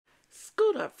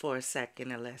Scoot up for a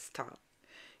second and let's talk.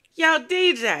 Yo,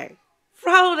 DJ,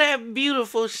 roll that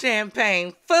beautiful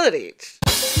champagne footage.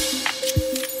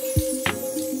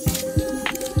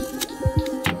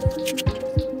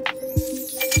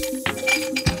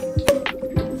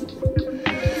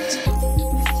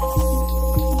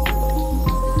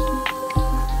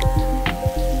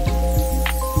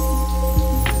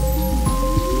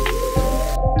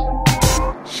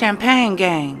 Champagne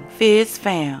gang,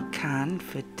 FizzFam,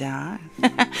 Confidante.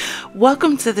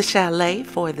 Welcome to the chalet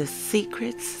for the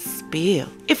secrets spill.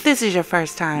 If this is your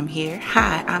first time here,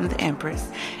 hi, I'm the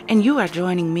Empress, and you are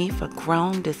joining me for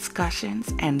grown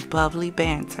discussions and bubbly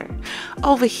banter.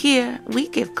 Over here, we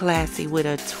get classy with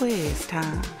a twist,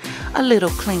 huh? A little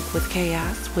clink with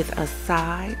chaos with a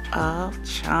side of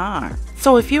charm.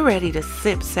 So if you're ready to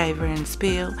sip, savor, and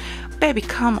spill, baby,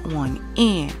 come on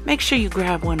in. Make sure you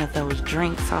grab one of those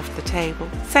drinks off the table.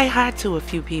 Say hi to a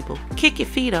few people. Kick your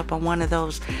feet up on one of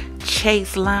those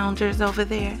chase loungers over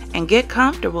there and get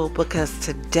comfortable, because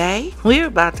today we're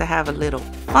about to have a little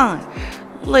fun.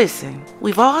 Listen,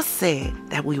 we've all said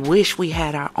that we wish we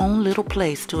had our own little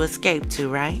place to escape to,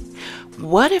 right?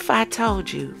 What if I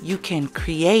told you you can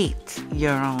create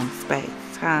your own space?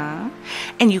 Huh?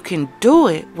 And you can do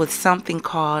it with something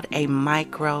called a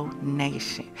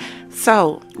micronation.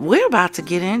 So we're about to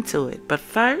get into it, but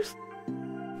first,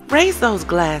 raise those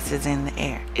glasses in the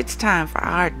air. It's time for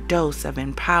our dose of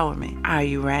empowerment. Are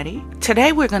you ready?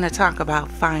 Today we're going to talk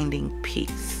about finding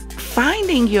peace.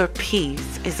 Finding your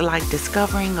peace is like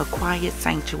discovering a quiet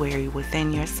sanctuary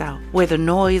within yourself, where the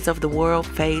noise of the world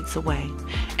fades away,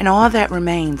 and all that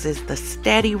remains is the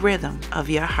steady rhythm of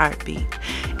your heartbeat.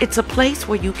 It's a place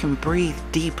where you can breathe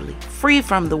deeply, free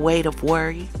from the weight of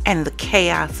worry and the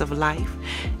chaos of life.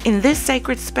 In this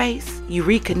sacred space, you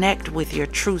reconnect with your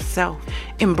true self,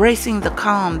 embracing the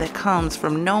calm that comes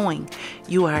from knowing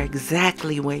you are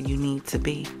exactly where you need to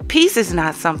be. Peace is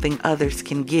not something others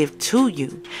can give to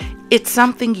you. It's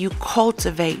something you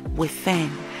cultivate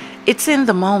within. It's in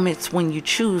the moments when you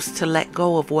choose to let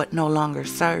go of what no longer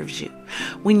serves you,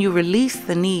 when you release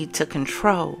the need to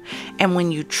control, and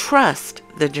when you trust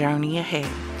the journey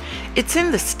ahead. It's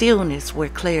in the stillness where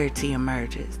clarity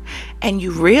emerges, and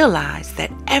you realize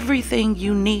that everything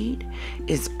you need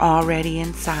is already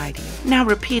inside you. Now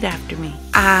repeat after me.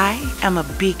 I am a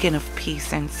beacon of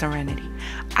peace and serenity.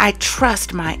 I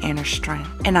trust my inner strength,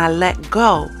 and I let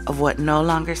go of what no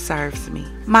longer serves me.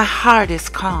 My heart is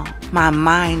calm, my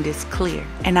mind is clear,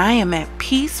 and I am at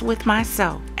peace with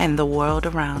myself and the world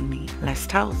around me. Let's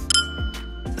toast.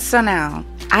 So now,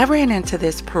 I ran into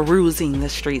this perusing the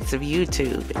streets of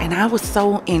YouTube, and I was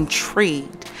so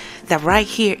intrigued that right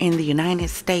here in the United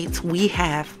States, we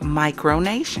have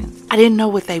micronations. I didn't know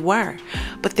what they were,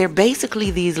 but they're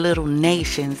basically these little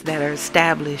nations that are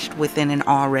established within an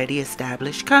already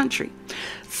established country.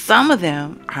 Some of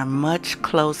them are much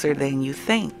closer than you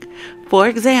think. For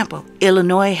example,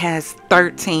 Illinois has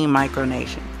 13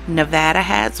 micronations. Nevada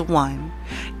has 1.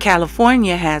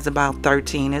 California has about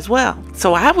 13 as well.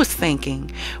 So I was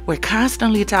thinking, we're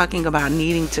constantly talking about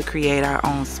needing to create our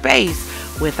own space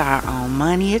with our own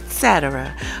money,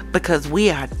 etc., because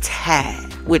we are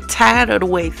tired. We're tired of the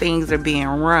way things are being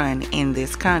run in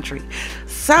this country.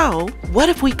 So what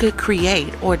if we could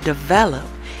create or develop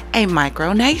a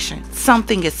micronation,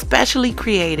 something especially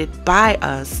created by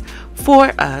us,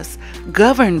 for us,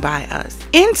 governed by us?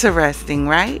 Interesting,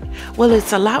 right? Well,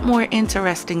 it's a lot more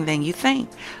interesting than you think.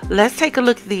 Let's take a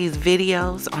look at these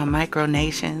videos on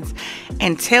micronations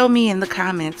and tell me in the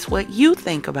comments what you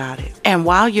think about it. And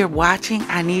while you're watching,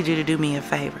 I need you to do me a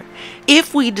favor.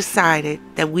 If we decided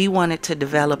that we wanted to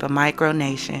develop a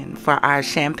micronation for our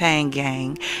champagne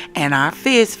gang and our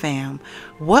FizzFam,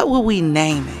 what would we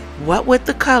name it? What would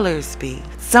the colors be?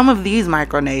 Some of these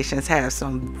micronations have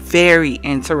some very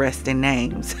interesting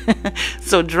names.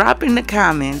 So drop in the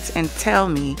comments and tell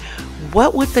me,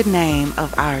 what would the name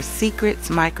of our secrets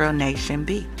micronation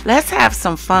be? Let's have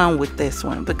some fun with this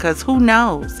one, because who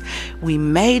knows? We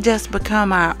may just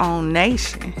become our own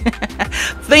nation.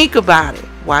 Think about it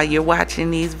while you're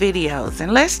watching these videos,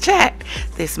 and let's chat.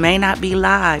 This may not be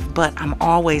live, but I'm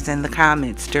always in the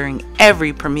comments during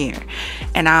every premiere,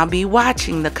 and I'll be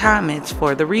watching the comments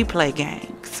for the replay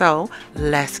gang. So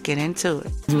let's get into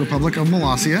it. The Republic of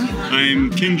Molossia. I'm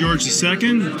King George II,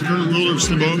 current ruler of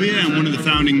Slobovia and one of the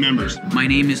founding members. My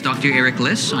name is Dr. Eric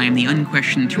Liss. I am the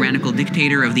unquestioned tyrannical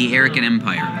dictator of the Erican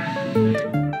Empire.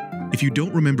 If you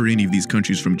don't remember any of these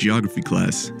countries from geography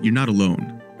class, you're not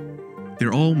alone.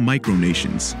 They're all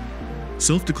micronations,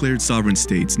 self-declared sovereign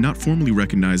states not formally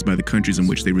recognized by the countries in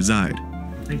which they reside.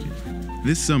 Thank you.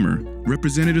 This summer,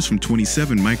 representatives from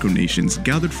 27 micronations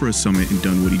gathered for a summit in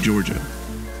Dunwoody, Georgia.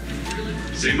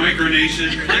 Say micronation.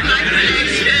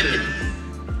 Micronation.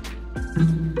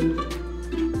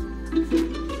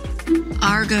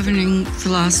 Our governing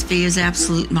philosophy is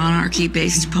absolute monarchy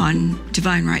based upon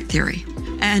divine right theory.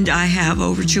 And I have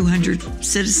over 200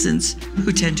 citizens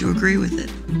who tend to agree with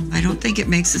it. I don't think it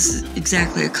makes us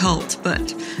exactly a cult,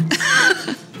 but...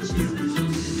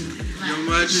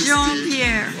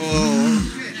 Jean-Pierre. Oh.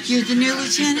 You're the new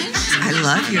lieutenant? I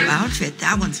love your outfit.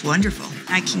 That one's wonderful.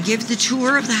 I can give the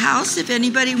tour of the house if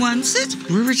anybody wants it.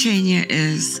 Ruritania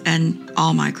is, and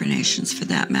all micronations for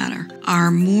that matter, are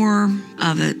more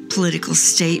of a political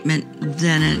statement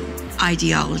than an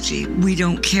ideology. We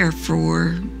don't care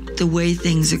for the way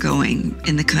things are going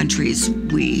in the countries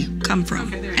we come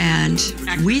from. And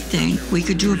we think we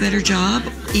could do a better job,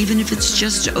 even if it's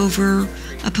just over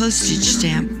a postage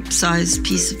stamp sized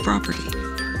piece of property.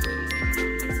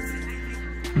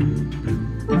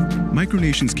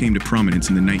 Micronations came to prominence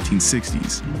in the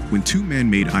 1960s when two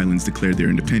man-made islands declared their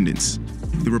independence: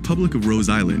 the Republic of Rose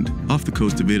Island, off the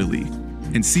coast of Italy,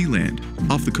 and Sealand,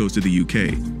 off the coast of the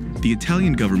UK. The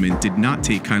Italian government did not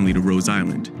take kindly to Rose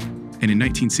Island, and in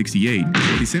 1968,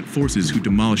 they sent forces who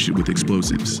demolished it with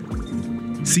explosives.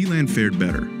 Sealand fared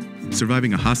better,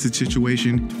 surviving a hostage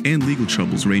situation and legal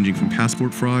troubles ranging from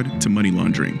passport fraud to money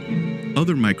laundering.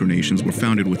 Other micronations were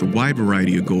founded with a wide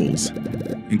variety of goals,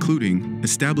 including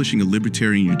establishing a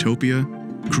libertarian utopia,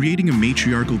 creating a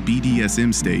matriarchal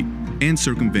BDSM state, and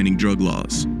circumventing drug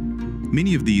laws.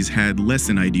 Many of these had less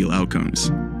than ideal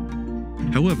outcomes.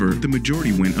 However, the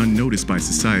majority went unnoticed by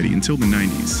society until the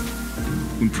 90s,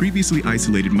 when previously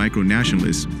isolated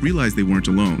micronationalists realized they weren't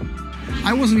alone.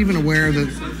 I wasn't even aware that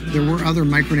there were other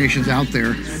micronations out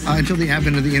there until the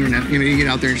advent of the internet. You know, you get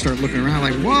out there and start looking around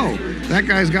like, whoa, that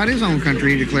guy's got his own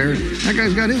country, he declared. That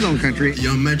guy's got his own country.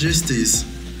 Your Majesties,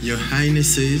 Your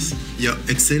Highnesses, Your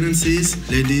Excellencies,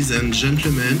 ladies and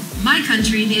gentlemen. My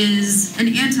country is an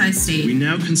anti-state. We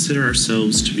now consider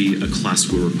ourselves to be a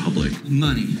classical republic.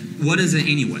 Money. What is it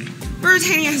anyway?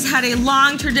 Ruritania has had a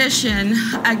long tradition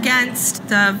against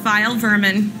the vile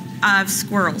vermin of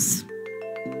squirrels.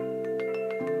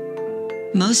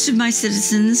 Most of my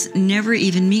citizens never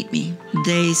even meet me.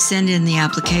 They send in the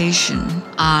application.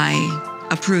 I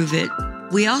approve it.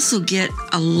 We also get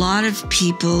a lot of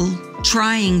people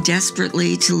trying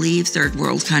desperately to leave third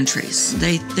world countries.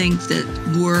 They think that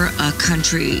we're a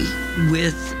country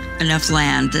with enough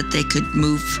land that they could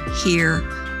move here.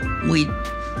 We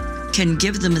can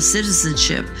give them a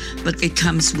citizenship, but it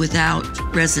comes without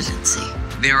residency.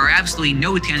 There are absolutely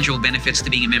no tangible benefits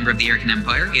to being a member of the American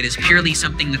Empire. It is purely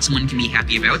something that someone can be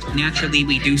happy about. Naturally,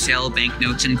 we do sell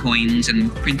banknotes and coins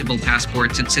and printable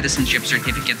passports and citizenship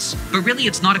certificates. But really,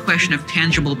 it's not a question of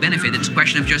tangible benefit. It's a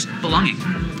question of just belonging.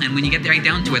 And when you get right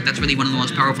down to it, that's really one of the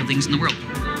most powerful things in the world.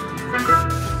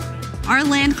 Our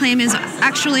land claim is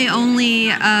actually only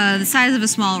the size of a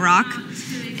small rock.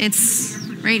 It's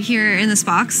right here in this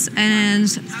box, and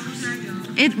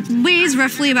it weighs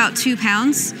roughly about 2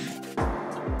 pounds.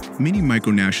 Many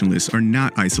micronationalists are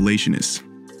not isolationists.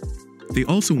 They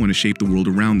also want to shape the world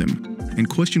around them and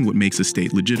question what makes a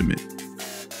state legitimate.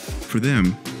 For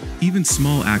them, even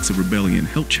small acts of rebellion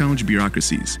help challenge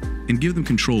bureaucracies and give them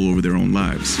control over their own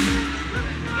lives.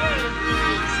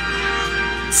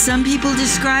 Some people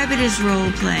describe it as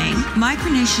role-playing.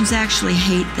 Micronations actually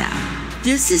hate that.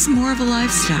 This is more of a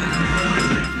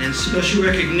lifestyle. And special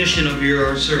recognition of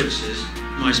your services,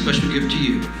 my special gift to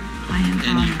you. I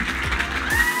am honored.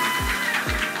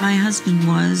 My husband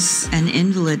was an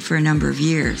invalid for a number of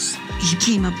years. He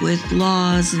came up with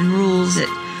laws and rules that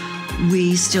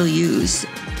we still use.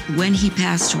 When he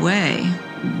passed away,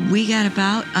 we got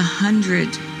about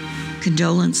 100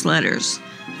 condolence letters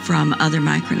from other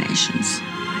micronations.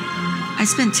 I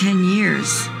spent 10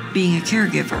 years being a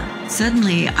caregiver.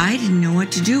 Suddenly, I didn't know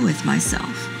what to do with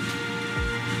myself.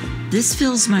 This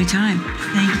fills my time.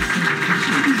 Thank you.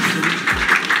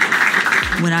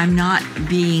 When I'm not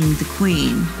being the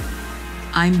queen,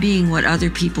 I'm being what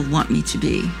other people want me to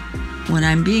be. When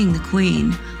I'm being the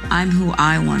queen, I'm who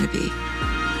I want to be.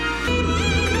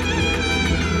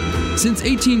 Since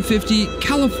 1850,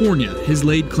 California has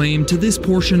laid claim to this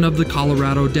portion of the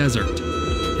Colorado Desert.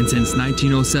 And since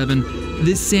 1907,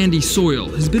 this sandy soil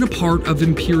has been a part of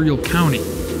Imperial County.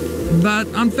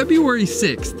 But on February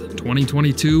 6th,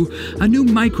 2022, a new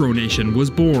micronation was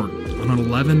born on an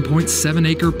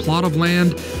 11.7-acre plot of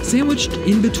land sandwiched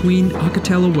in between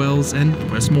Ocatella Wells and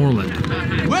Westmoreland.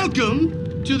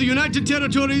 Welcome to the United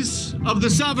Territories of the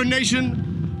Sovereign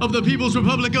Nation of the People's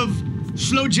Republic of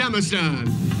Slowjamistan.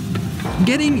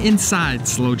 Getting inside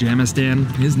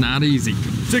Slowjamistan is not easy.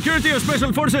 Security of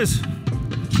Special Forces.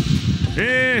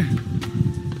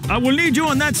 I will need you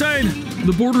on that side.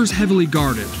 The border's heavily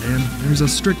guarded, and there's a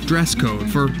strict dress code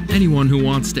for anyone who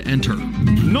wants to enter.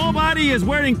 Nobody is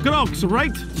wearing Crocs,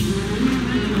 right?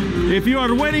 If you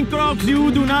are wearing Crocs,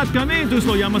 you do not come into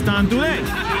Slowjamistan today.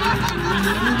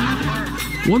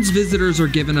 Once visitors are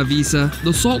given a visa,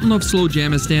 the Sultan of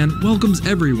Slowjamistan welcomes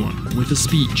everyone with a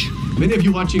speech. Many of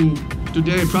you watching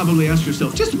today probably ask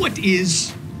yourself, just what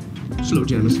is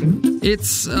Slowjamistan?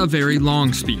 It's a very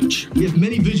long speech. We have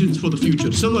many visions for the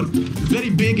future. Some are very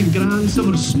big and grand,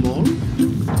 some are small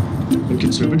and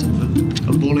conservative.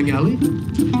 A bowling alley,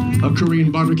 a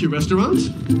Korean barbecue restaurant,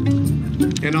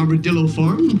 an armadillo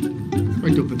farm,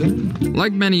 right over there.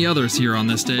 Like many others here on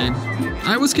this day,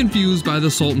 I was confused by the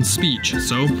Sultan's speech,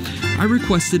 so I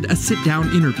requested a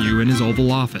sit-down interview in his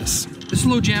Oval Office.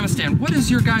 Slowjamistan, what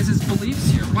is your guys' beliefs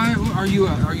here? Why are you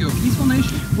a peaceful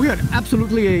nation? We are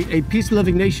absolutely a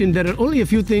peace-loving nation. There are only a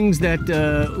few things that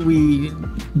we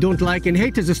don't like, and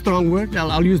hate is a strong word.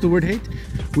 I'll use the word hate.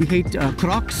 We hate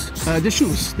Crocs, the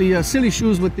shoes, the silly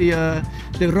shoes with the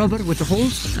rubber with the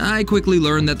holes. I quickly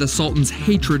learned that the Sultan's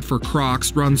hatred for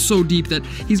Crocs runs so deep that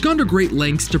he's gone to great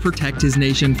lengths to protect his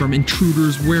nation from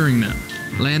intruders wearing them.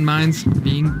 Landmines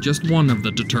being just one of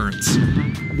the deterrents.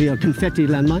 They are confetti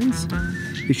landmines.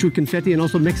 They shoot confetti and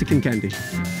also Mexican candy.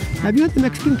 Have you had the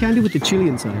Mexican candy with the chili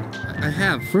inside? I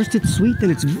have. First it's sweet,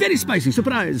 then it's very spicy.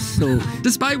 Surprise! So,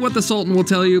 despite what the Sultan will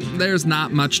tell you, there's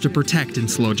not much to protect in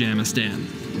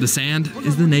Slowjamistan. The sand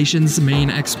is the nation's main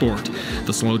export.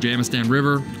 The Slowjamistan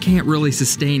River can't really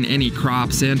sustain any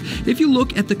crops, and if you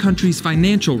look at the country's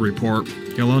financial report,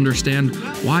 you'll understand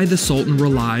why the Sultan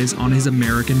relies on his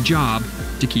American job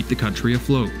to keep the country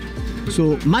afloat.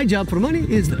 So my job for money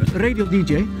is radio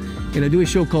DJ, and I do a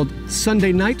show called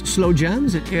Sunday Night Slow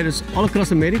Jams. It airs all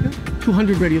across America,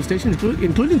 200 radio stations,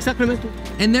 including Sacramento.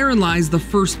 And therein lies the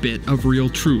first bit of real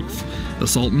truth. The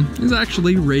Sultan is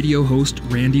actually radio host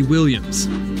Randy Williams.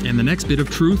 And the next bit of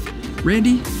truth,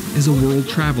 Randy is a world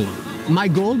traveler. My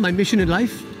goal, my mission in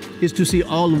life, is to see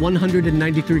all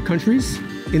 193 countries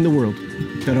in the world.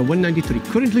 There are 193.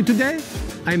 Currently today,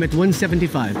 I'm at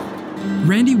 175.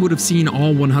 Randy would have seen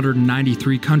all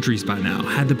 193 countries by now,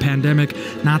 had the pandemic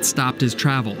not stopped his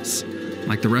travels.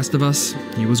 Like the rest of us,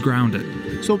 he was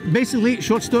grounded. So basically,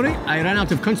 short story, I ran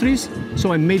out of countries,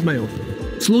 so I made my own.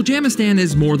 Slowjamistan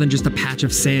is more than just a patch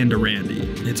of sand to Randy.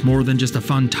 It's more than just a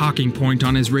fun talking point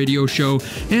on his radio show,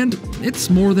 and it's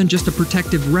more than just a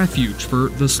protective refuge for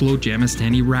the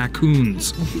Slowjamistani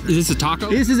raccoons. Is this a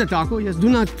taco? This is a taco, yes. Do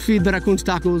not feed the raccoons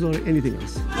tacos or anything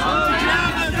else.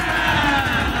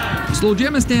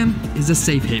 Slowjamistan is a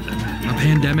safe haven, a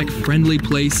pandemic-friendly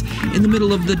place in the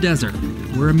middle of the desert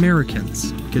where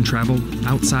Americans can travel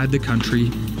outside the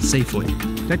country safely.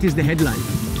 That is the headline.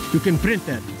 You can print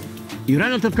that. He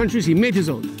ran out of countries, he made his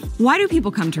own. Why do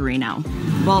people come to Reno?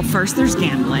 Well, first there's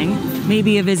gambling,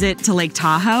 maybe a visit to Lake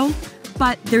Tahoe,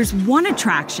 but there's one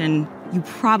attraction you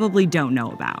probably don't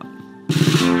know about.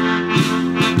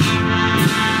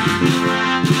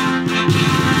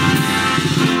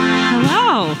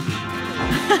 Hello.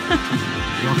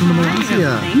 Welcome to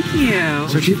Molossia. Thank you.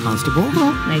 So Chief Constable.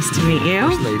 Nice to meet you.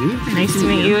 First Lady. Nice to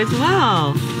meet you as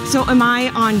well. So am I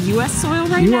on U.S. soil right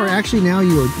now? You are actually now,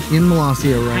 you are in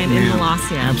Molossia right now. I'm in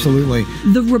Molossia. Absolutely.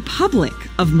 The Republic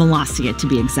of Molossia, to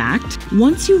be exact.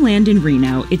 Once you land in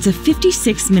Reno, it's a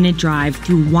 56-minute drive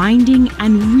through winding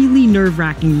and really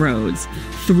nerve-wracking roads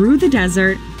through the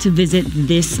desert to visit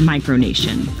this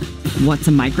micronation. What's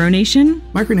a micronation?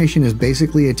 Micronation is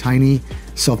basically a tiny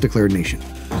self-declared nation,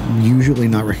 usually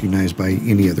not recognized by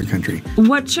any other country.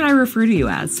 What should I refer to you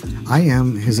as? I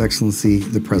am His Excellency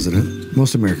the President.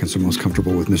 Most Americans are most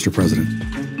comfortable with Mr. President.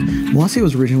 Molossia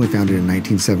was originally founded in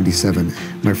 1977.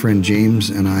 My friend James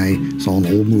and I saw an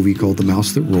old movie called The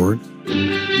Mouse That Roared.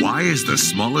 Why is the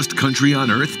smallest country on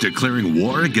Earth declaring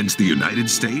war against the United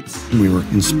States? We were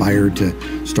inspired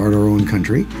to start our own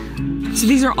country. So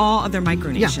these are all other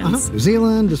micronations? Yeah, New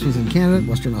Zealand, this one's in Canada,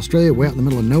 Western Australia, way out in the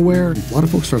middle of nowhere. A lot of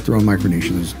folks start their own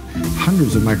micronation. There's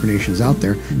hundreds of micronations out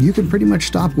there. You can pretty much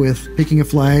stop with picking a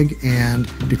flag and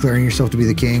declaring yourself to be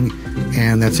the king,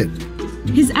 and that's it.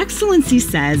 His Excellency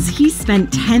says he spent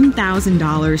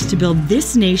 $10,000 to build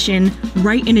this nation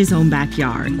right in his own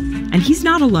backyard. And he's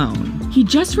not alone. He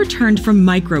just returned from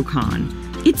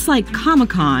MicroCon. It's like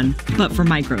Comic-Con, but for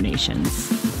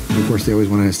micronations. Of course, they always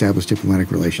want to establish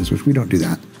diplomatic relations, which we don't do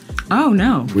that. Oh,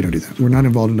 no. We don't do that. We're not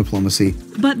involved in diplomacy.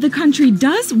 But the country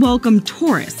does welcome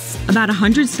tourists. About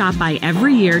 100 stop by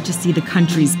every year to see the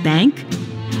country's bank,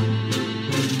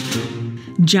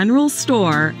 general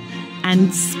store,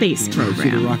 and space See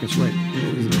program. the rockets right.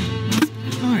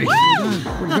 Nice.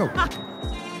 Where'd it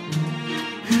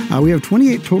go? We have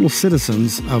 28 total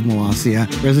citizens of Molossia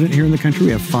resident here in the country.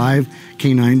 We have 5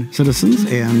 canine citizens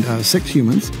and 6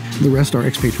 humans. The rest are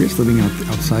expatriates living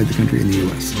outside the country in the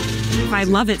U.S. If I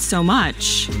love it so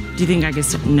much, do you think I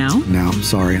could no? No,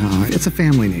 sorry. It's a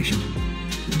family nation.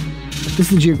 This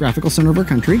is the geographical center of our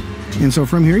country. And so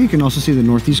from here, you can also see the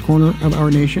northeast corner of our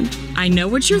nation. I know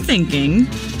what you're thinking.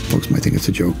 Folks might think it's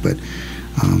a joke, but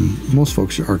most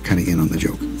folks are kind of in on the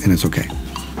joke, and it's okay.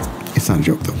 It's not a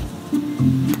joke, though.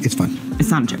 It's fun.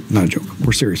 It's not a joke. Not a joke.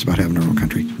 We're serious about having our own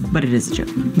country. But it is a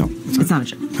joke. No, it's not a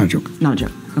joke. Not a joke. Not a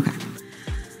joke. Okay.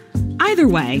 Either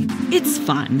way, it's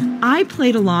fun. I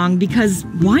played along because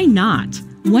why not?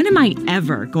 When am I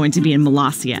ever going to be in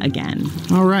Molossia again?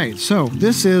 All right, so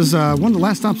this is one of the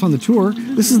last stops on the tour.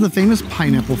 This is the famous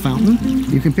pineapple fountain.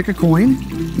 You can pick a coin.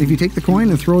 If you take the coin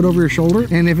and throw it over your shoulder,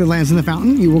 and if it lands in the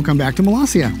fountain, you will come back to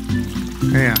Molossia.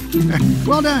 Yeah.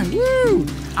 Well done. Woo!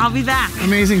 I'll be back.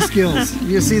 Amazing skills.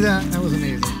 You see that? That was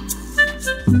amazing.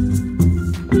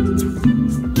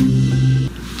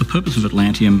 The purpose of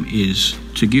Atlantium is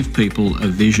to give people a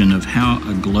vision of how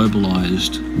a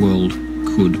globalized world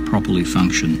could properly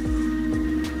function,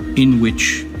 in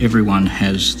which everyone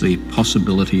has the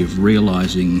possibility of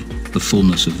realizing the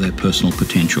fullness of their personal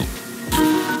potential.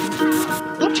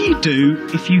 What do you do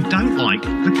if you don't like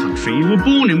the country you were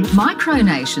born in?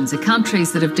 Micronations are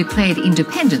countries that have declared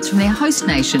independence from their host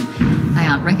nation. They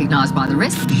aren't recognised by the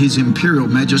rest. His Imperial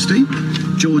Majesty,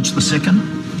 George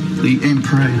II, the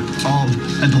Emperor of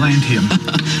Atlantium.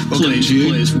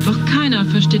 Please. Doch keiner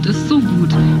versteht es so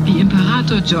gut wie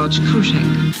Imperator George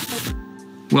Kruschek.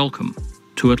 Welcome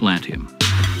to Atlantium.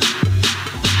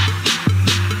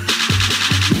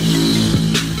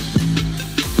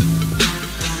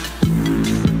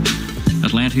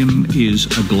 Atlantium is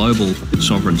a global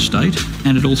sovereign state,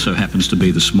 and it also happens to be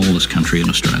the smallest country in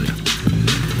Australia.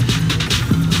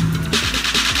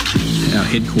 Our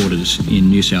headquarters in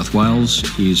New South Wales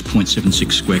is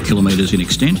 0.76 square kilometres in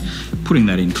extent. Putting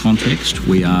that in context,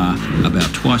 we are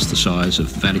about twice the size of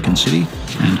Vatican City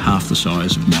and half the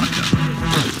size of Monaco.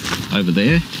 Over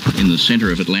there, in the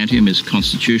centre of Atlantium, is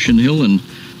Constitution Hill, and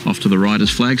off to the right is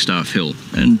Flagstaff Hill.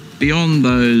 And beyond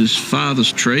those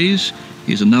farthest trees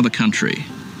is another country,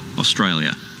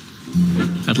 Australia.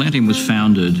 Atlantium was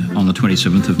founded on the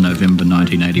 27th of November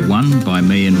 1981 by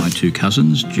me and my 2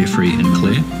 cousins, Jeffrey and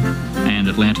Claire. And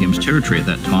Atlantium's territory at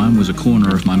that time was a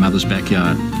corner of my mother's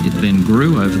backyard. It then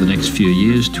grew over the next few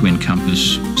years to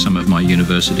encompass some of my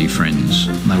university friends.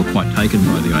 They were quite taken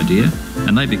by the idea,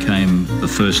 and they became the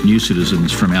first new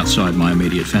citizens from outside my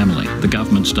immediate family. The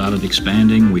government started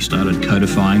expanding, we started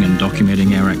codifying and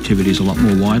documenting our activities a lot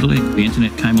more widely. The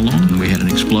internet came along and we had an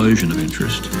explosion of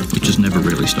interest, which has never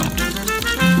really stopped.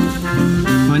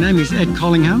 My name is Ed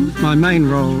Collingham. My main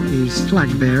role is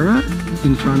flag bearer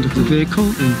in front of the vehicle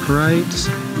in parades,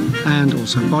 and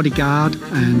also bodyguard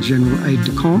and general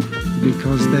aide-de-camp,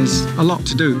 because there's a lot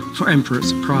to do for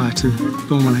emperors prior to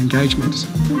formal engagements.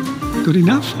 Good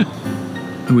enough?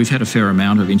 We've had a fair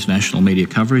amount of international media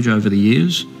coverage over the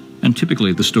years, and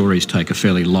typically the stories take a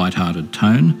fairly light-hearted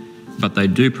tone, but they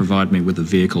do provide me with a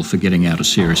vehicle for getting out a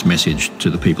serious message to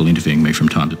the people interviewing me from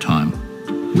time to time.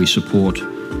 We support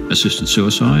assisted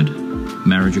suicide,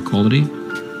 marriage equality,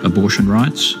 abortion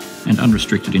rights, and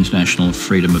unrestricted international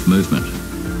freedom of movement.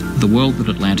 The world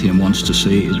that Atlantium wants to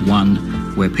see is one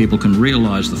where people can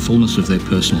realise the fullness of their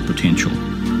personal potential.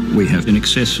 We have in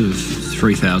excess of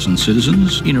 3,000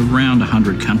 citizens in around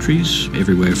 100 countries,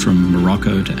 everywhere from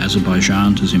Morocco to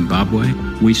Azerbaijan to Zimbabwe.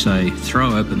 We say,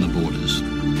 throw open the borders.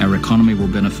 Our economy will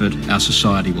benefit, our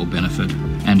society will benefit,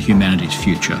 and humanity's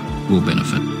future will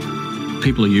benefit.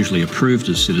 People are usually approved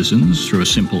as citizens through a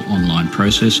simple online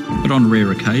process, but on rare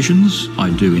occasions,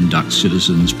 I do induct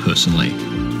citizens personally.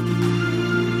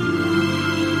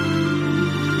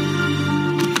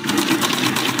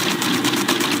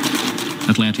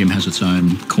 Atlantium has its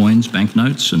own coins,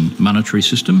 banknotes, and monetary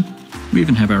system. We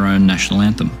even have our own national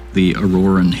anthem, the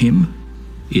Auroran Hymn.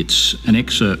 It's an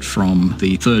excerpt from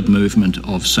the third movement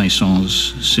of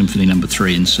Saint-Saëns Symphony No.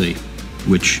 3 in C,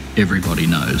 which everybody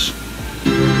knows.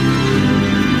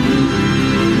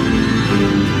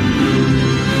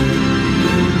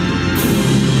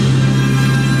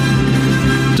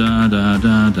 Da da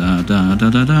da da da da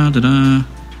da da da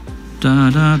da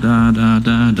da da da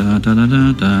da da da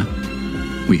da da.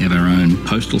 We have our own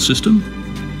postal system.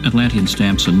 Atlantian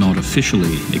stamps are not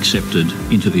officially accepted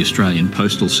into the Australian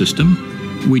postal system,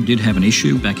 We did have an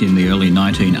issue back in the early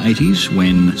 1980s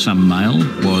when some mail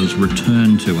was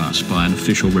returned to us by an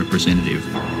official representative.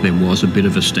 There was a bit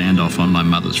of a standoff on my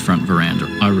mother's front veranda.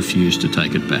 I refused to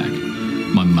take it back.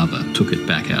 My mother took it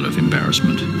back out of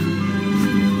embarrassment.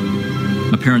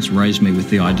 My parents raised me with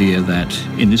the idea that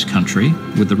in this country,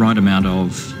 with the right amount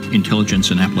of intelligence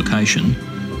and application,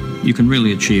 you can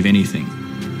really achieve anything.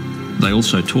 They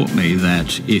also taught me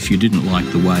that if you didn't like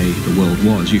the way the world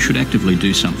was, you should actively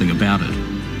do something about it.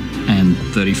 And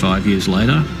 35 years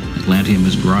later, Atlanteum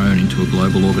has grown into a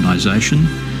global organisation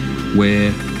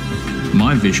where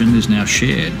my vision is now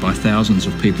shared by thousands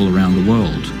of people around the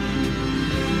world.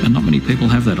 And not many people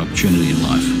have that opportunity in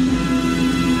life.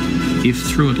 If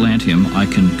through Atlanteum I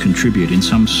can contribute in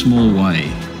some small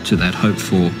way to that hope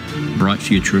for bright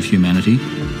future of humanity,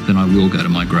 then I will go to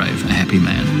my grave a happy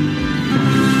man.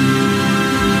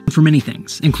 For many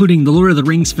things, including the Lord of the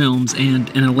Rings films and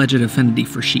an alleged affinity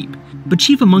for sheep. But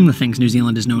chief among the things New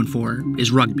Zealand is known for is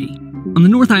rugby. On the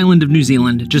North Island of New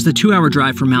Zealand, just a 2-hour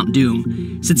drive from Mount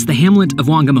Doom, sits the hamlet of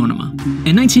Wangamonama.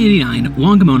 In 1989,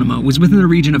 Wangamonama was within the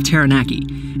region of Taranaki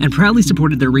and proudly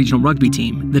supported their regional rugby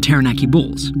team, the Taranaki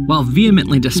Bulls, while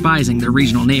vehemently despising their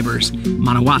regional neighbours,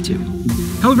 Manawatu.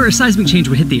 However, a seismic change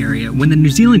would hit the area when the New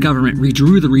Zealand government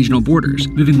redrew the regional borders,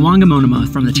 moving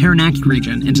Wangamonama from the Taranaki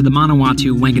region into the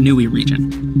Manawatu-Wanganui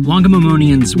region.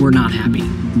 Wangamomonians were not happy.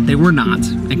 They were not,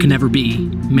 and could never be,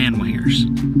 man-wangers.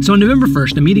 So on November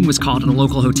 1st, a meeting was called at a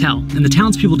local hotel, and the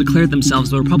townspeople declared themselves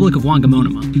the Republic of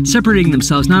Wangamonama, separating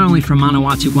themselves not only from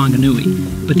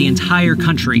Manawatu-Wanganui, but the entire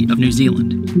country of New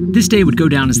Zealand. This day would go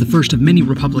down as the first of many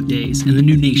Republic Days in the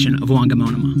new nation of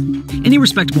Wangamonama. Any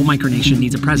respectable micronation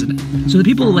needs a president, so the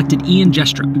people elected Ian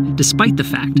Jestrup, despite the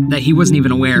fact that he wasn't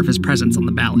even aware of his presence on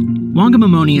the ballot.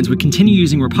 Wangamomonians would continue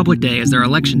using Republic Day as their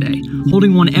election day,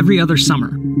 holding one every other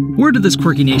summer. Word of this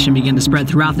quirky nation began to spread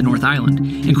throughout the North Island,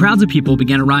 and crowds of people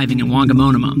began arriving in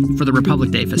Wangamonama for the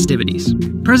Republic Day festivities.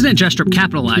 President Jestrup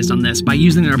capitalized on this by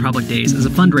using the Republic Days as a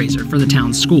fundraiser for the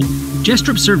town's school.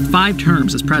 Jestrup served 5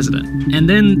 terms as president, and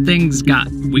then things got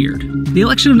weird. The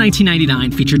election of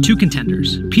 1999 featured 2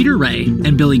 contenders, Peter Ray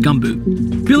and Billy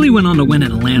Gumboot. Billy went on to win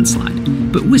in a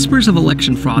landslide, but whispers of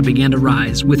election fraud began to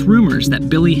rise, with rumors that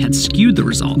Billy had skewed the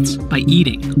results by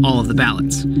eating all of the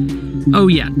ballots. Oh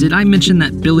yeah, did I mention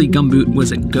that Billy Gumboot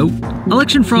was a goat?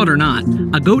 Election fraud or not,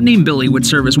 a goat named Billy would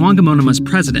serve as Wangamonama's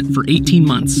president for 18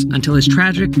 months until his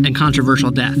tragic and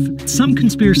controversial death. Some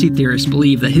conspiracy theorists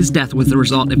believe that his death was the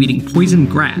result of eating poisoned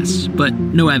grass, but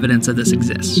no evidence of this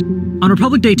exists. On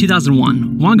Republic Day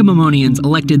 2001, Wangamomonians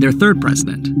elected their 3rd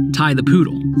president, Ty the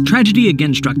Poodle. Tragedy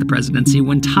again struck the presidency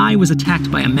when Ty was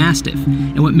attacked by a mastiff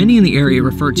in what many in the area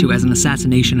refer to as an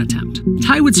assassination attempt.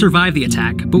 Ty would survive the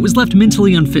attack, but was left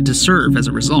mentally unfit to serve as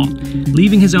a result,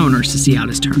 leaving his owners to see out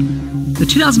his term. The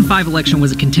 2005 election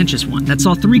was a contentious one that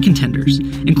saw 3 contenders,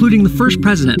 including the first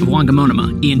president of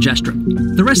Wangamonama, Ian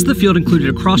Jestrup. The rest of the field included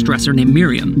a crossdresser named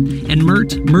Miriam and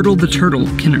Myrtle the Turtle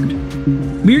Kinnard.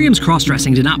 Miriam's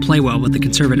cross-dressing did not play well with the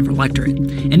conservative electorate,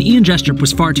 and Ian Jestrup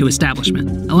was far too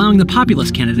establishment, allowing the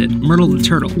populist candidate, Myrtle the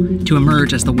Turtle, to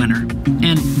emerge as the winner.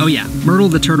 And, oh yeah, Myrtle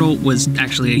the Turtle was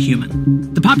actually a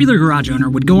human. The popular garage owner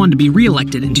would go on to be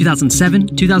re-elected in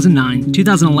 2007, 2009,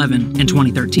 2011, and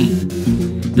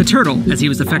 2013. The Turtle, as he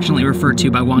was affectionately referred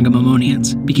to by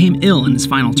Wangamomonians, became ill in his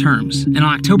final terms, and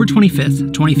on October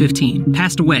 25th, 2015,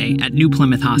 passed away at New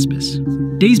Plymouth Hospice.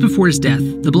 Days before his death,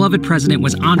 the beloved president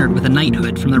was honored with a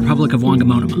knighthood from the Republic of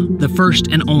Wangamonama, the first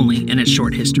and only in its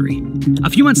short history. A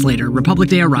few months later, Republic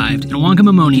Day arrived, and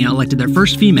Wangamomonia elected their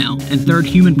first female and 3rd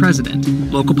human president,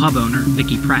 local pub owner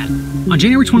Vicky Pratt. On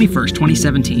January 21st,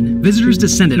 2017, visitors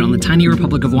descended on the tiny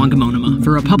Republic of Wangamonama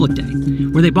for Republic Day,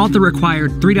 where they bought the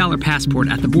required $3 passport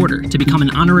at the border to become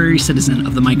an honorary citizen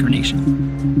of the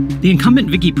micronation. The incumbent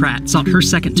Vicky Pratt sought her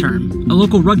 2nd term. A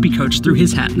local rugby coach threw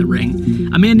his hat in the ring.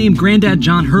 A man named Granddad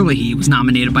John Hurley was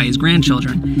nominated by his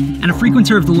grandchildren, and a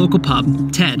frequenter of the local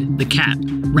pub, Ted, the cat,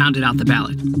 rounded out the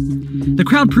ballot. The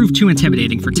crowd proved too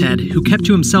intimidating for Ted, who kept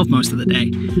to himself most of the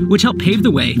day, which helped pave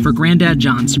the way for Granddad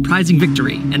John's surprising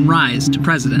victory and rise to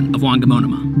president of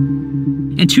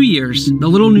Wangamonama. In 2 years, the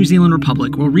little New Zealand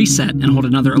Republic will reset and hold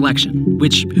another election,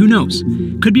 which, who knows,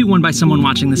 could be won by someone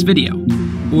watching this video,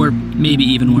 or maybe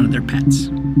even one of their pets.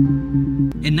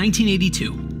 In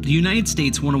 1982, the United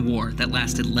States won a war that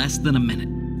lasted less than a minute.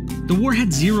 The war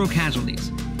had 0 casualties,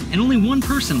 and only 1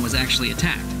 person was actually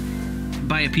attacked,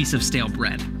 by a piece of stale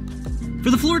bread. For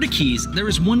the Florida Keys, there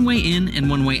is one way in and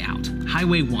one way out,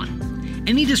 Highway 1.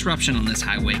 Any disruption on this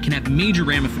highway can have major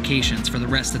ramifications for the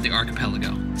rest of the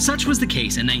archipelago. Such was the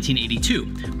case in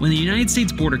 1982, when the United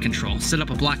States Border Control set up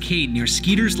a blockade near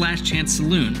Skeeter's Last Chance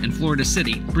Saloon in Florida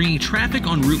City, bringing traffic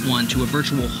on Route 1 to a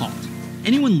virtual halt.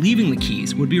 Anyone leaving the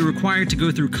Keys would be required to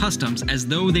go through customs as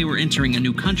though they were entering a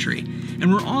new country,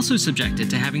 and were also subjected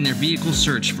to having their vehicles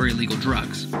searched for illegal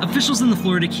drugs. Officials in the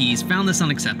Florida Keys found this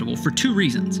unacceptable for two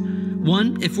reasons.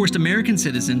 One, it forced American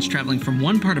citizens traveling from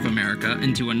one part of America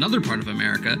into another part of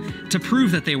America to prove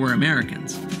that they were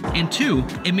Americans. And two,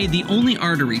 it made the only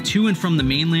artery to and from the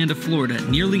mainland of Florida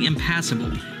nearly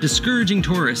impassable, discouraging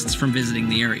tourists from visiting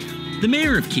the area. The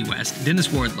mayor of Key West, Dennis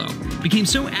Wardlow, became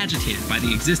so agitated by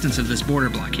the existence of this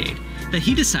border blockade that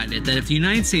he decided that if the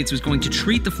United States was going to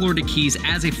treat the Florida Keys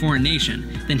as a foreign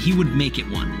nation, then he would make it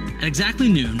one. At exactly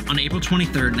noon on April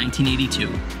 23, 1982,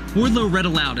 Wardlow read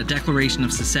aloud a declaration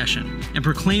of secession and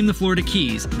proclaimed the Florida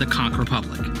Keys the Conch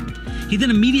Republic. He then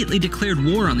immediately declared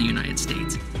war on the United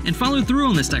States and followed through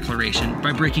on this declaration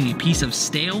by breaking a piece of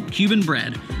stale Cuban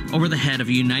bread over the head of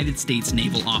a United States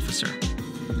naval officer.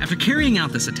 After carrying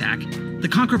out this attack, the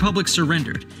Conch Republic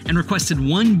surrendered and requested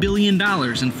 $1 billion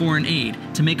in foreign aid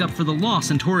to make up for the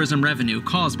loss in tourism revenue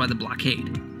caused by the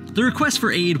blockade. The request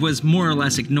for aid was more or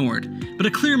less ignored, but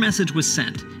a clear message was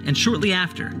sent, and shortly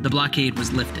after, the blockade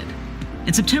was lifted.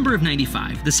 In September of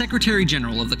 '95, the Secretary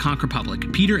General of the Conch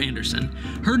Republic, Peter Anderson,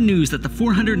 heard news that the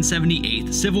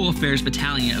 478th Civil Affairs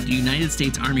Battalion of the United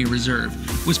States Army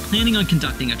Reserve was planning on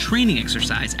conducting a training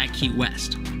exercise at Key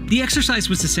West. The exercise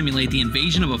was to simulate the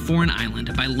invasion of a foreign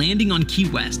island by landing on Key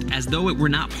West as though it were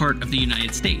not part of the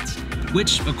United States,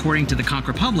 which, according to the Conch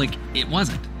Republic, it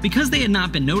wasn't. Because they had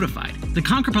not been notified, the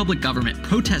Conch Republic government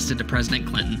protested to President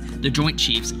Clinton, the Joint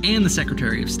Chiefs, and the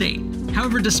Secretary of State.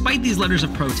 However, despite these letters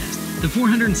of protest, the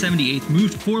 478th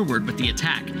moved forward with the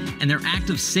attack, and their act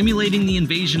of simulating the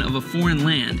invasion of a foreign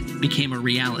land became a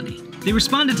reality. They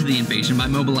responded to the invasion by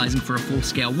mobilizing for a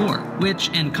full-scale war, which,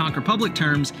 in Conch Republic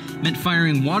terms, meant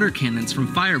firing water cannons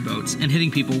from fireboats and hitting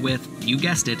people with, you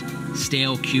guessed it,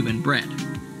 stale Cuban bread.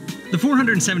 The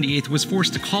 478th was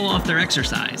forced to call off their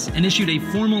exercise and issued a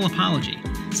formal apology,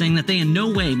 saying that they in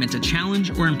no way meant to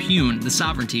challenge or impugn the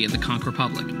sovereignty of the Conch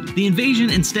Republic. The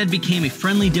invasion instead became a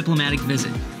friendly diplomatic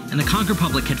visit, and the Conch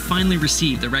Republic had finally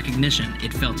received the recognition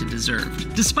it felt it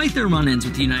deserved. Despite their run-ins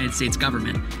with the United States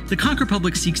government, the Conch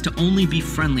Republic seeks to only be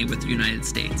friendly with the United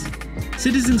States.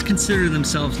 Citizens consider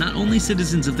themselves not only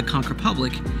citizens of the Conch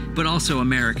Republic, but also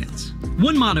Americans.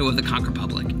 One motto of the Conch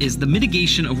Republic is the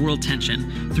mitigation of world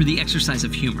tension through the exercise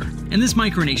of humor, and this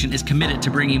micronation is committed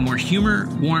to bringing more humor,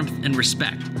 warmth, and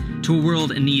respect to a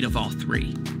world in need of all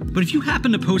three. But if you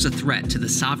happen to pose a threat to the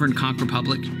sovereign Conch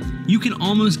Republic, you can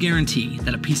almost guarantee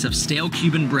that a piece of stale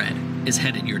Cuban bread is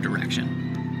headed your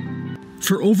direction.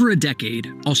 For over a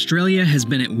decade, Australia has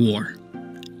been at war.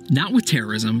 Not with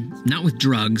terrorism, not with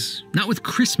drugs, not with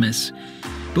Christmas,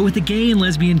 but with the gay and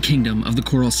lesbian kingdom of the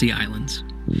Coral Sea Islands.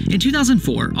 In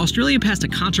 2004, Australia passed a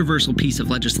controversial piece of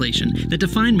legislation that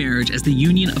defined marriage as the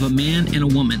union of a man and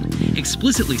a woman,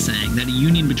 explicitly saying that a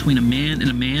union between a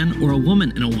man or a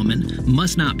woman and a woman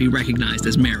must not be recognized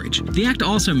as marriage. The act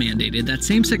also mandated that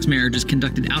same-sex marriages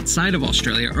conducted outside of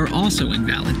Australia are also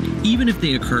invalid, even if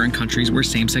they occur in countries where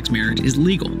same-sex marriage is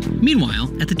legal.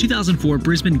 Meanwhile, at the 2004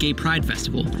 Brisbane Gay Pride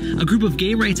Festival, a group of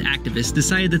gay rights activists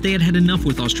decided that they had had enough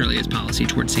with Australia's policy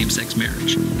towards same-sex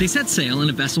marriage. They set sail in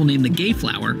a vessel named the Gay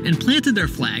Flower and planted their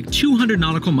flag 200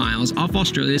 nautical miles off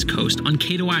Australia's coast on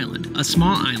Cato Island, a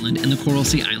small island in the Coral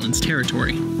Sea Islands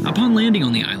territory. Upon landing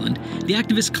on the island, the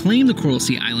activists claimed the Coral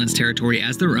Sea Islands territory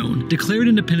as their own, declared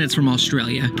independence from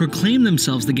Australia, proclaimed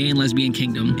themselves the gay and lesbian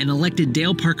kingdom, and elected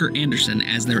Dale Parker Anderson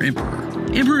as their emperor.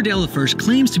 Emperor Dale I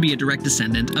claims to be a direct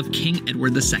descendant of King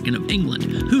Edward II of England,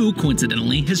 who,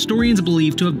 coincidentally, historians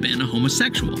believe to have been a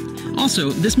homosexual. Also,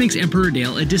 this makes Emperor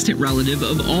Dale a distant relative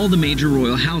of all the major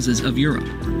royal houses of Europe.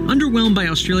 Underwhelmed by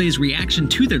Australia's reaction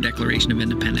to their declaration of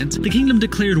independence, the kingdom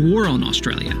declared war on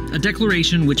Australia, a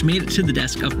declaration which made it to the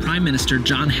desk of Prime Minister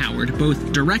John Howard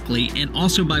both directly and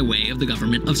also by way of the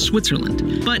government of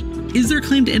Switzerland. But is their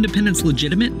claim to independence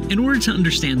legitimate? In order to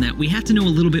understand that, we have to know a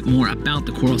little bit more about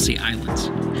the Coral Sea Islands.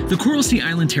 The Coral Sea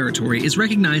Island Territory is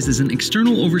recognized as an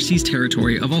external overseas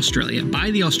territory of Australia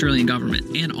by the Australian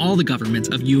government and all the governments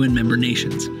of UN member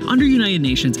nations. Under United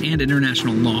Nations and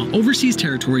international law, overseas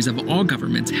territories of all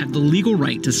governments have the legal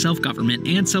right to self-government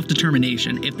and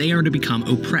self-determination if they are to become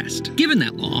oppressed. Given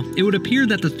that law, it would appear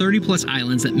that the 30-plus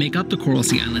islands that make up the Coral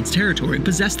Sea Islands territory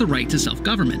possess the right to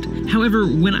self-government. However,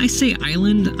 when I say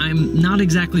island, I'm not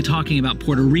exactly talking about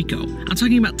Puerto Rico. I'm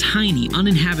talking about tiny,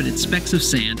 uninhabited specks of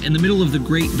sand in the middle of the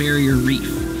Great Barrier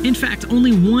Reef. In fact,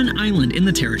 only one island in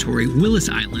the territory, Willis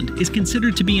Island, is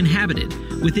considered to be inhabited,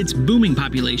 with its booming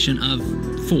population of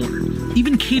 4.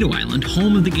 Even Cato Island,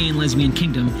 home of the gay and lesbian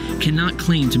kingdom, cannot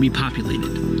claim to be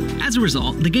populated. As a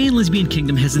result, the gay and lesbian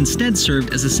kingdom has instead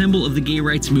served as a symbol of the gay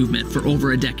rights movement for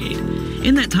over a decade.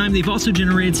 In that time, they've also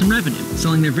generated some revenue,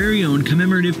 selling their very own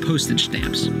commemorative postage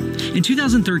stamps. In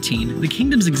 2013, the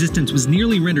kingdom's existence was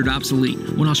nearly rendered obsolete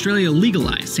when Australia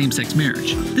legalized same-sex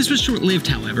marriage. This was short-lived,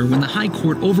 however, when the High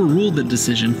Court overruled the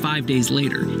decision 5 days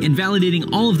later,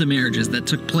 invalidating all of the marriages that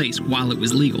took place while it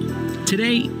was legal.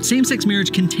 Today, same-sex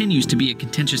marriage continues to be a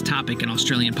contentious topic in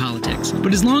Australian politics,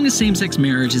 but as long as same-sex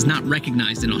marriage is not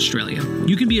recognized in Australia,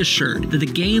 you can be assured that the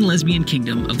gay and lesbian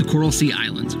kingdom of the Coral Sea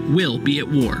Islands will be at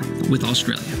war with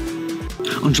Australia.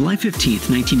 On July 15,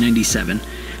 1997,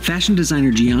 fashion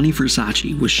designer Gianni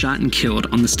Versace was shot and killed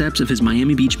on the steps of his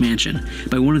Miami Beach mansion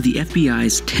by one of the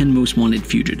FBI's 10 most wanted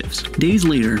fugitives. Days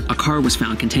later, a car was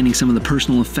found containing some of the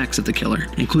personal effects of the killer,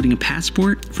 including a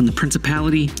passport from the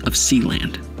Principality of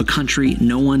Sealand, a country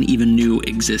no one even knew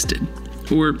existed.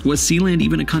 Or was Sealand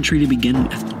even a country to begin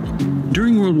with?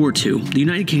 During World War II, the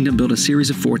United Kingdom built a series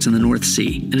of forts in the North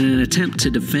Sea in an attempt to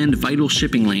defend vital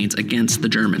shipping lanes against the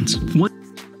Germans.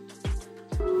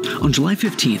 On July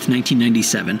 15,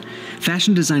 1997,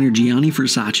 fashion designer Gianni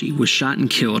Versace was shot and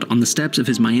killed on the steps of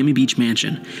his Miami Beach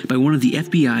mansion by one of the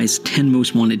FBI's 10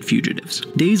 most wanted fugitives.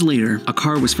 Days later, a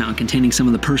car was found containing some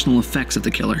of the personal effects of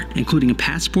the killer, including a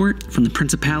passport from the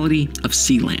Principality of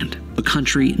Sealand, a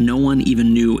country no one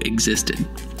even knew existed.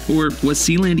 Or was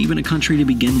Sealand even a country to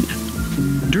begin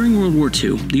with? During World War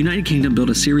II, the United Kingdom built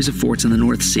a series of forts in the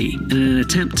North Sea in an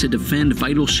attempt to defend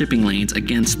vital shipping lanes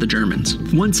against the Germans.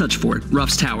 One such fort,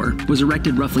 Ruff's Tower, was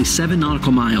erected roughly 7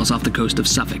 nautical miles off the coast of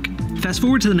Suffolk. Fast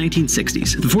forward to the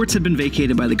 1960s, the forts had been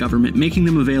vacated by the government, making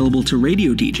them available to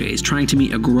radio DJs trying to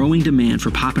meet a growing demand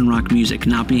for pop and rock music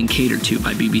not being catered to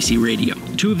by BBC Radio.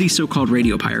 2 of these so-called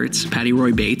radio pirates, Paddy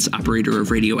Roy Bates, operator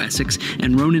of Radio Essex,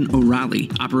 and Ronan O'Reilly,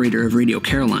 operator of Radio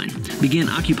Caroline, began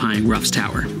occupying Ruff's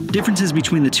Tower. Differences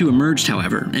between the two emerged,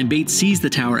 however, and Bates seized the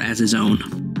tower as his own.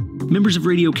 Members of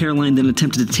Radio Caroline then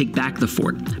attempted to take back the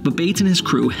fort, but Bates and his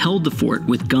crew held the fort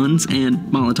with guns and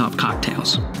Molotov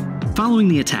cocktails. Following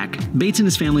the attack, Bates and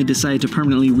his family decided to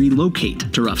permanently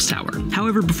relocate to Ruff's Tower.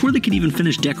 However, before they could even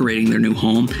finish decorating their new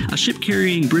home, a ship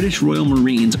carrying British Royal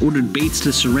Marines ordered Bates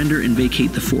to surrender and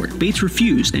vacate the fort. Bates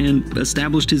refused and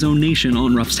established his own nation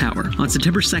on Ruff's Tower. On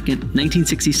September 2nd,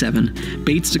 1967,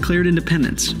 Bates declared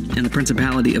independence, and the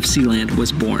Principality of Sealand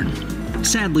was born.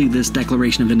 Sadly, this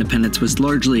declaration of independence was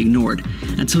largely ignored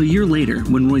until a year later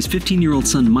when Roy's 15-year-old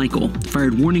son Michael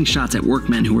fired warning shots at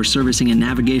workmen who were servicing a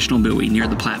navigational buoy near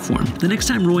the platform. The next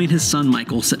time Roy and his son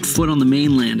Michael set foot on the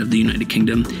mainland of the United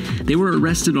Kingdom, they were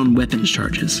arrested on weapons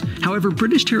charges. However,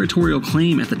 British territorial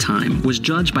claim at the time was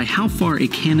judged by how far a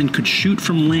cannon could shoot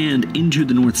from land into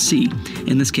the North Sea,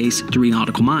 in this case 3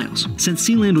 nautical miles. Since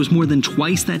Sealand was more than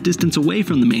twice that distance away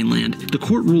from the mainland, the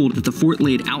court ruled that the fort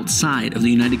laid outside of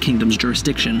the United Kingdom's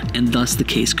jurisdiction, and thus the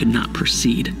case could not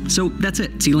proceed. So that's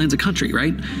it. Sealand's a country,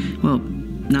 right? Well,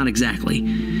 not exactly.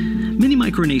 Many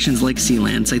micronations like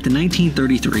Sealand cite the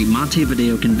 1933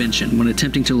 Montevideo Convention when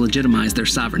attempting to legitimize their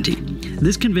sovereignty.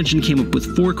 This convention came up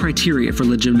with 4 criteria for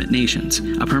legitimate nations: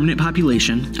 a permanent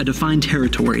population, a defined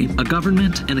territory, a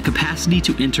government, and a capacity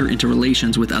to enter into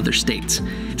relations with other states.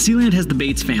 Sealand has the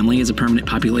Bates family as a permanent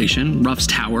population, Ruff's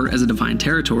Tower as a defined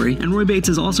territory, and Roy Bates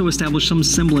has also established some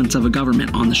semblance of a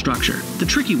government on the structure. The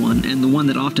tricky one, and the one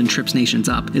that often trips nations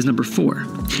up, is number 4.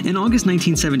 In August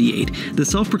 1978, the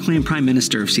self-proclaimed Prime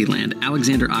Minister of Sealand,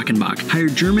 Alexander Achenbach,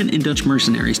 hired German and Dutch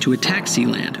mercenaries to attack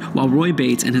Sealand while Roy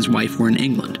Bates and his wife were in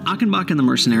England. Achenbach and the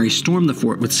mercenaries stormed the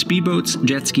fort with speedboats,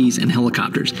 jet skis, and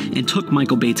helicopters and took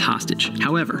Michael Bates hostage.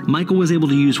 However, Michael was able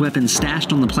to use weapons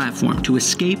stashed on the platform to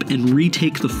escape and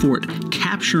retake the fort,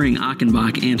 capturing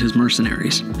Achenbach and his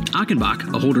mercenaries.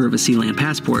 Achenbach, a holder of a Sealand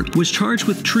passport, was charged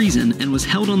with treason and was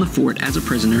held on the fort as a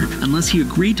prisoner unless he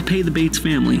agreed to pay the Bates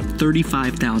family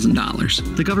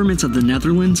 $35,000. The governments of the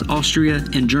Netherlands, Austria,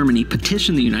 and Germany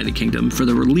petitioned the United Kingdom for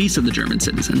the release of the German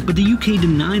citizen, but the UK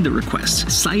denied the request,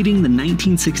 citing the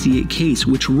 1968 case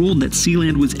which ruled that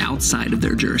Sealand was outside of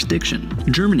their jurisdiction.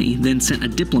 Germany then sent a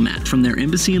diplomat from their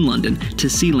embassy in London to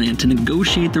Sealand to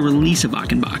negotiate the release of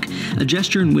Achenbach, a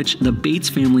gesture in which the Bates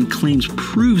family claims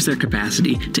proves their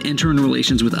capacity to enter into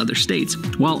relations with other states,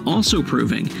 while also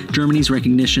proving Germany's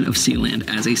recognition of Sealand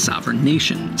as a sovereign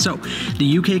nation. So,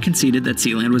 the UK conceded that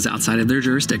Sealand was outside of their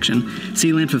jurisdiction,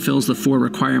 Sealand fulfills the 4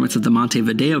 requirements of the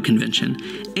Montevideo Convention,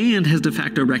 and has de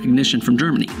facto recognition from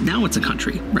Germany. Now it's a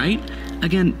country, right?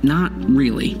 Again, not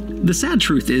really. The sad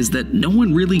truth is that no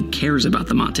one really cares about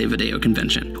the Montevideo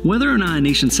Convention. Whether or not a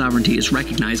nation's sovereignty is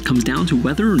recognized comes down to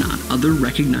whether or not other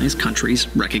recognized countries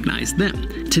recognize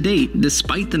them. To date,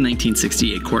 despite the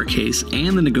 1968 court case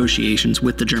and the negotiations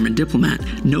with the German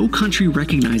diplomat, no country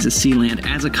recognizes Sealand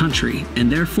as a country,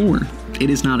 and therefore, it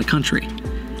is not a country.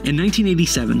 In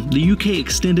 1987, the UK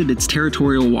extended its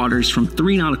territorial waters from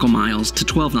 3 nautical miles to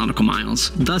 12 nautical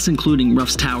miles, thus including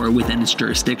Ruff's Tower within its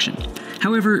jurisdiction.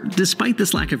 However, despite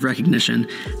this lack of recognition,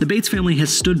 the Bates family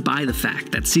has stood by the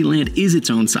fact that Sealand is its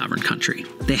own sovereign country.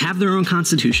 They have their own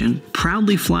constitution,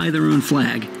 proudly fly their own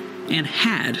flag, and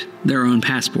had their own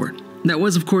passport. That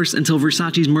was, of course, until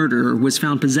Versace's murderer was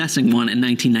found possessing one in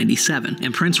 1997,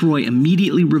 and Prince Roy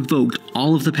immediately revoked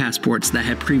all of the passports that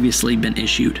had previously been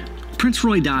issued. Prince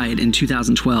Roy died in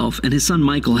 2012, and his son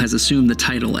Michael has assumed the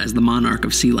title as the monarch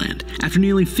of Sealand. After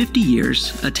nearly 50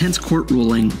 years, a tense court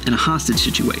ruling, and a hostage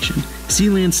situation,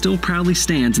 Sealand still proudly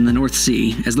stands in the North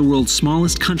Sea as the world's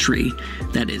smallest country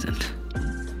that isn't.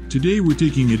 Today we're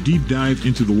taking a deep dive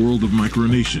into the world of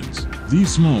micronations.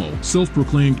 These small,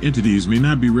 self-proclaimed entities may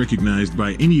not be recognized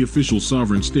by any official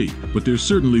sovereign state, but they're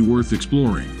certainly worth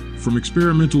exploring. From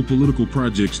experimental political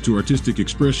projects to artistic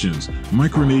expressions,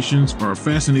 micronations are a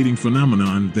fascinating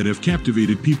phenomenon that have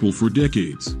captivated people for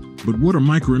decades. But what are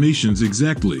micronations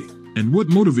exactly? And what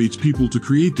motivates people to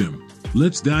create them?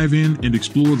 Let's dive in and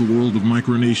explore the world of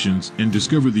micronations and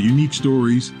discover the unique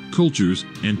stories, cultures,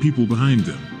 and people behind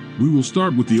them. We will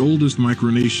start with the oldest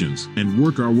micronations and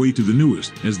work our way to the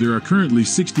newest, as there are currently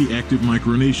 60 active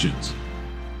micronations.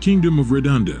 Kingdom of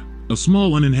Redonda, a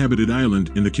small uninhabited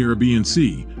island in the Caribbean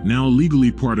Sea, now legally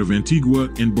part of Antigua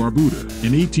and Barbuda.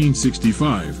 In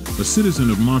 1865, a citizen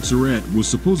of Montserrat was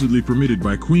supposedly permitted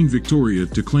by Queen Victoria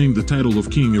to claim the title of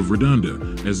King of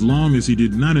Redonda, as long as he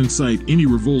did not incite any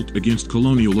revolt against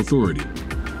colonial authority.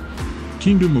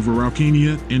 Kingdom of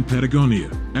Araucania and Patagonia.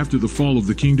 After the fall of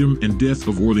the kingdom and death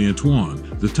of Orly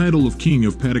Antoine, the title of King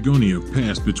of Patagonia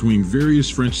passed between various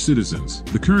French citizens.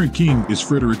 The current king is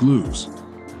Frederick Luz.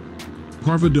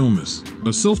 Parvadomus,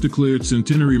 a self-declared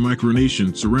centenary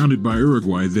micronation surrounded by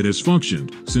Uruguay that has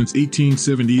functioned since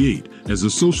 1878 as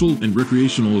a social and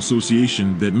recreational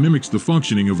association that mimics the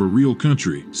functioning of a real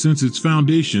country. Since its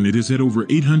foundation, it has had over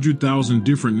 800,000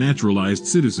 different naturalized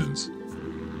citizens.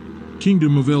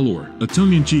 Kingdom of Elor, a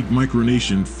tongue-in-cheek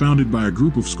micronation founded by a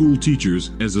group of school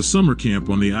teachers as a summer camp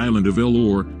on the island of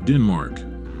Elor, Denmark.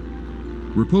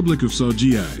 Republic of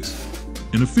Saugiyes,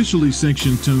 an officially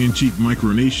sanctioned tongue-in-cheek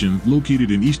micronation located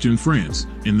in eastern France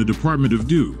in the department of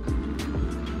Doubs.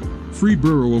 Free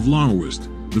Borough of Longeroust.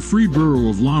 The Free Borough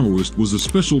of Longeroust was a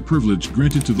special privilege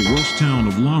granted to the Welsh town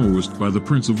of Longeroust by the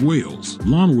Prince of Wales.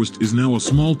 Longeroust is now a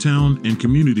small town and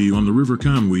community on the River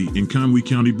Conwy in Conwy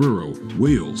County Borough,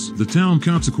 Wales. The town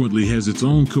consequently has its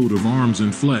own coat of arms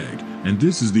and flag, and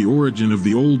this is the origin of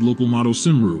the old local motto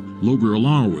Cymru, Loger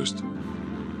Longeroust.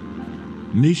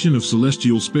 Nation of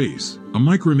Celestial Space, a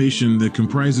micronation that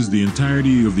comprises the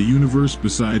entirety of the universe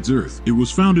besides Earth. It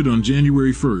was founded on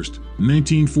January 1st,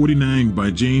 1949 by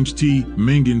James T.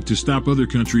 Mangan to stop other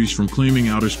countries from claiming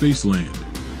outer space land.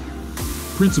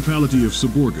 Principality of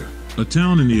Saborga, a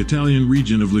town in the Italian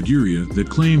region of Liguria that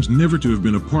claims never to have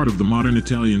been a part of the modern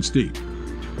Italian state.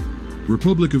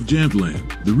 Republic of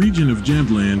Jandland. The region of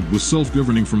Jandland was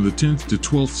self-governing from the 10th to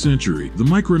 12th century. The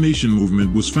micronation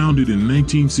movement was founded in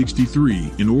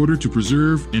 1963 in order to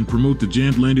preserve and promote the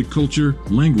Jandlandic culture,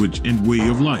 language, and way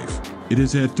of life. It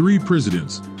has had 3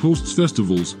 presidents, hosts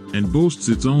festivals, and boasts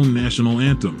its own national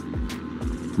anthem.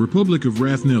 Republic of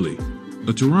Rathnelly.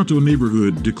 A Toronto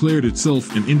neighborhood declared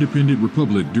itself an independent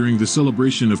republic during the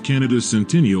celebration of Canada's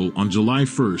centennial on July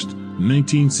 1st,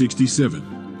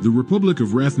 1967. The Republic of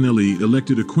Rathnelly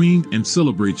elected a queen and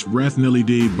celebrates Rathnelly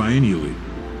Day biennially.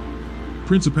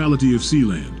 Principality of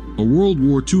Sealand, a World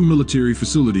War II military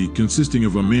facility consisting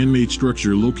of a man-made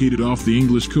structure located off the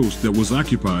English coast that was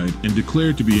occupied and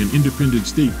declared to be an independent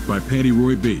state by Paddy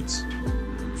Roy Bates.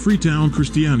 Freetown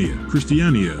Christiania.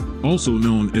 Christiania, also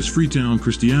known as Freetown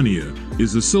Christiania,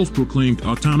 is a self-proclaimed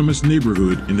autonomous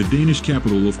neighborhood in the Danish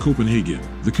capital of Copenhagen.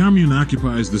 The commune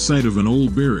occupies the site of an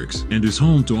old barracks and is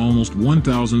home to almost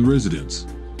 1,000 residents.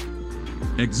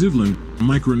 Akzivland, a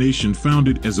micronation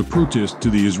founded as a protest to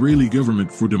the Israeli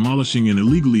government for demolishing an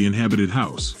illegally inhabited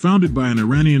house. Founded by an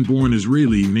Iranian-born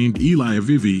Israeli named Eli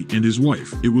Avivi and his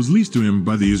wife, it was leased to him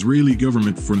by the Israeli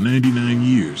government for 99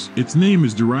 years. Its name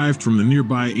is derived from the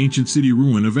nearby ancient city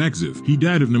ruin of Akziv. He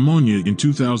died of pneumonia in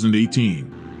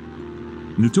 2018.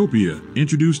 Nutopia,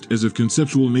 introduced as a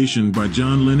conceptual nation by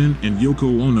John Lennon and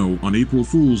Yoko Ono on April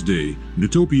Fool's Day,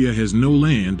 Nutopia has no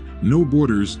land, no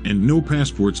borders, and no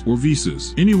passports or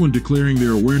visas. Anyone declaring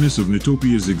their awareness of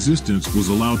Nutopia's existence was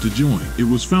allowed to join. It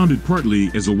was founded partly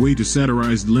as a way to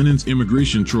satirize Lennon's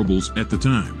immigration troubles at the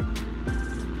time.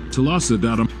 Thalassa,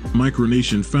 a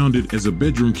micronation founded as a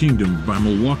bedroom kingdom by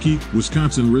Milwaukee,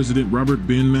 Wisconsin resident Robert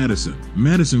Ben Madison.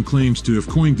 Madison claims to have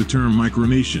coined the term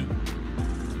micronation.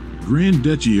 Grand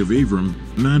Duchy of Avram,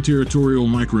 non-territorial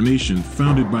micronation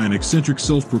founded by an eccentric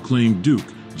self-proclaimed Duke,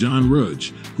 John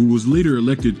Rudge, who was later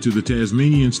elected to the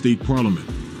Tasmanian State Parliament.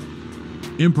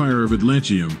 Empire of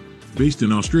Atlantium, based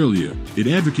in Australia, it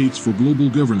advocates for global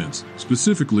governance,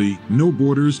 specifically no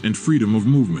borders and freedom of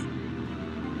movement.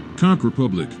 Conch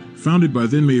Republic, founded by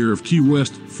then-mayor of Key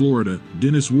West, Florida,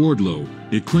 Dennis Wardlow,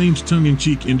 it claims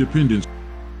tongue-in-cheek independence.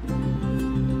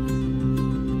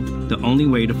 The only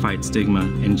way to fight stigma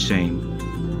and shame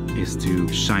is to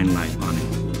shine light on it.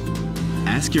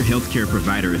 Ask your healthcare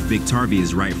provider if Biktarvy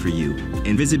is right for you,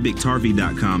 and visit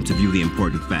Biktarvy.com to view the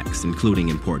important facts, including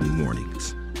important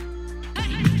warnings.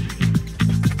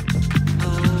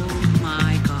 Oh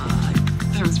my God.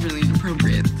 That was really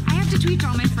inappropriate. I have to tweet to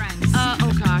all my friends.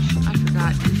 Oh gosh, I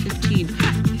forgot. 15.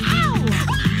 Ow!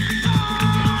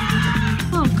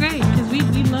 Oh, great, because we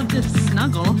love to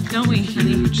snuggle, don't we,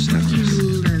 honey? Huge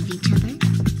snuggles. Love each other.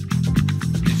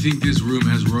 I think this room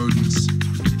has rodents.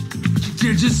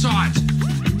 I just saw it.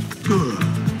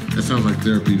 That sounds like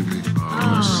therapy to me.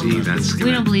 Oh, see, that's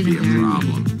we don't believe in a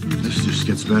problem. This just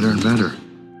gets better and better.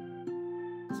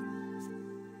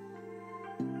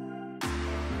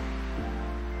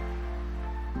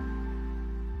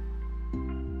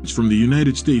 From the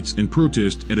United States in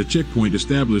protest at a checkpoint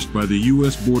established by the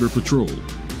U.S. Border Patrol.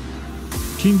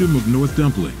 Kingdom of North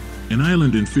Dumpling, an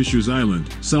island in Fisher's Island,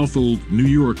 Southold, New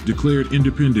York, declared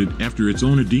independent after its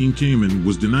owner Dean Kamen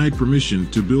was denied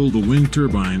permission to build a wind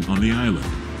turbine on the island.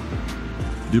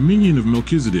 Dominion of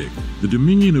Melchizedek. The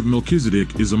Dominion of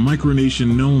Melchizedek is a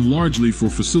micronation known largely for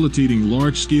facilitating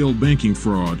large-scale banking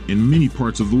fraud in many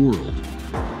parts of the world.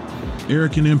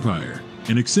 Arakan Empire,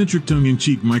 an eccentric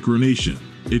tongue-in-cheek micronation.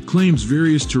 It claims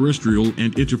various terrestrial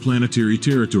and interplanetary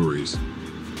territories.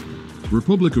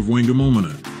 Republic of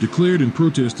Wangamomana, declared in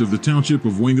protest of the township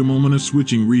of Wangamomana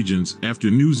switching regions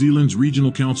after New Zealand's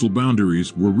regional council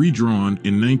boundaries were redrawn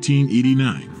in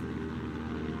 1989.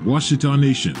 Washita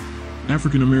Nation,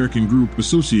 African-American group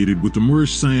associated with the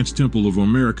Moorish Science Temple of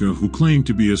America who claim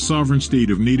to be a sovereign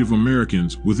state of Native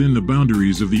Americans within the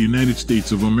boundaries of the United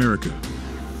States of America.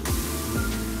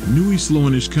 Nieuwe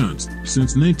Slowenische Kunst.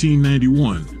 Since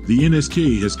 1991, the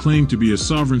NSK has claimed to be a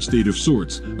sovereign state of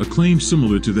sorts, a claim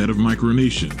similar to that of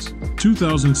micronations.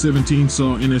 2017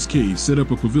 saw NSK set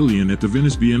up a pavilion at the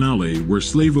Venice Biennale where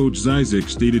Slavoj Zizek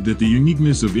stated that the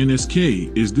uniqueness of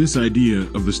NSK is this idea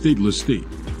of the stateless state.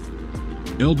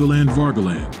 Elderland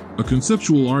Vargaland, a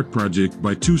conceptual art project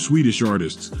by two Swedish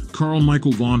artists, Carl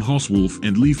Michael von Hauswolf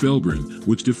and Leif Elgren,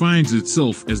 which defines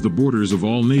itself as the borders of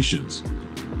all nations.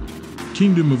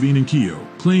 Kingdom of Eninkio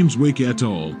claims Wake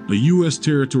Atoll, a U.S.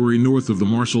 territory north of the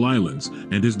Marshall Islands,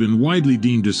 and has been widely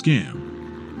deemed a scam.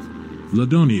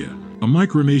 Ladonia, a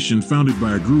micronation founded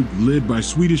by a group led by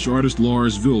Swedish artist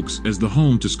Lars Vilks as the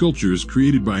home to sculptures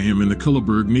created by him in the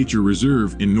Kullaberg Nature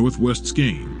Reserve in northwest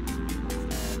Skane.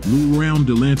 Le Royaume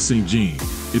de l'Anse Saint-Jean.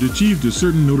 It achieved a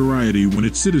certain notoriety when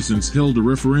its citizens held a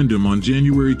referendum on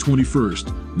January 21,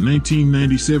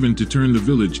 1997 to turn the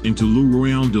village into Le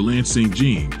Royaume de l'Anse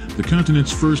Saint-Jean, the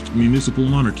continent's first municipal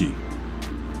monarchy.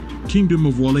 Kingdom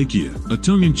of Wallachia, a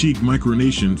tongue-in-cheek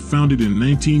micronation founded in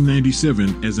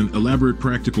 1997 as an elaborate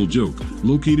practical joke,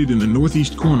 located in the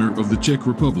northeast corner of the Czech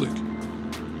Republic.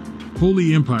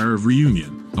 Holy Empire of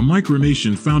Reunion, a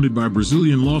micronation founded by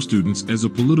Brazilian law students as a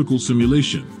political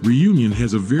simulation. Reunion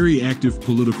has a very active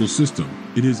political system.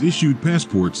 It has issued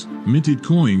passports, minted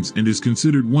coins, and is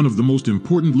considered one of the most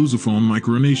important Lusophone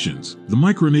micronations. The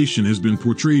micronation has been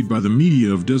portrayed by the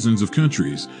media of dozens of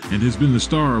countries, and has been the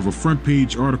star of a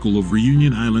front-page article of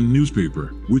Reunion Island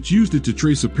newspaper, which used it to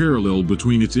trace a parallel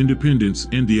between its independence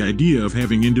and the idea of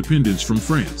having independence from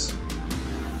France.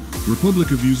 Republic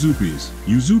of Uzupis.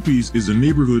 Uzupis is a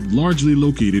neighborhood largely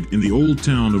located in the old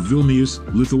town of Vilnius,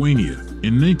 Lithuania.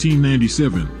 In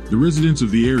 1997, the residents of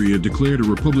the area declared a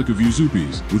Republic of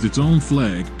Uzupis with its own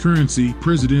flag, currency,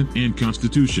 president, and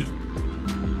constitution.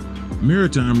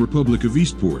 Maritime Republic of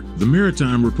Eastport. The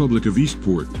Maritime Republic of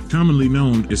Eastport, commonly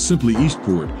known as simply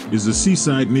Eastport, is a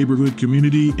seaside neighborhood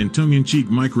community and tongue-in-cheek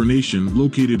micronation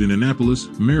located in Annapolis,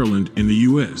 Maryland, in the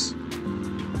U.S.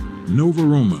 Nova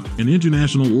Roma, an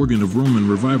international organ of Roman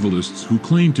revivalists who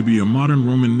claim to be a modern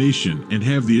Roman nation and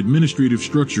have the administrative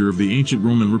structure of the ancient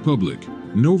Roman Republic.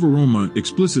 Nova Roma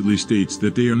explicitly states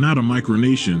that they are not a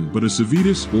micronation but a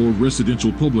civitas or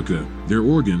residential publica. Their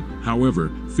organ, however,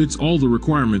 fits all the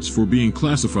requirements for being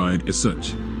classified as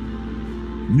such.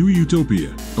 New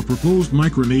Utopia, a proposed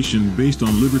micronation based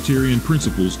on libertarian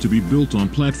principles to be built on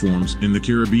platforms in the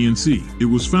Caribbean Sea. It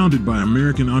was founded by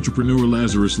American entrepreneur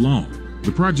Lazarus Long.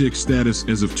 The project's status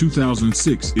as of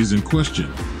 2006 is in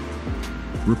question.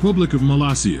 Republic of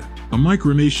Molossia, a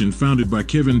micronation founded by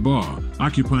Kevin Baugh,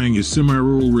 occupying his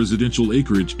semi-rural residential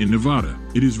acreage in Nevada.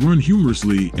 It is run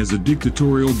humorously as a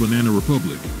dictatorial banana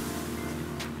republic.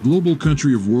 Global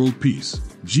Country of World Peace.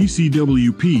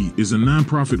 GCWP is a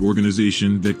non-profit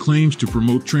organization that claims to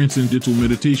promote transcendental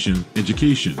meditation,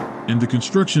 education, and the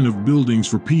construction of buildings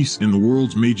for peace in the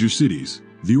world's major cities.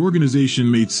 The organization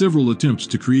made several attempts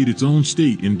to create its own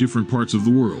state in different parts of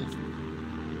the world.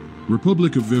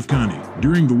 Republic of Vevkani.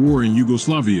 During the war in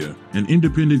Yugoslavia, an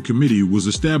independent committee was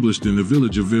established in the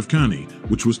village of Vevkani,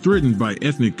 which was threatened by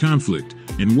ethnic conflict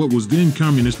in what was then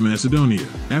communist Macedonia.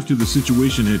 After the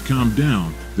situation had calmed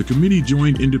down, the committee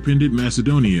joined independent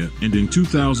Macedonia, and in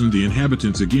 2000 the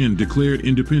inhabitants again declared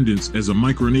independence as a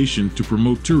micronation to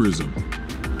promote tourism.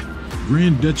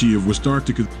 Grand Duchy of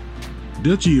Westarctica.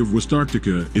 Duchy of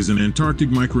Westarctica is an Antarctic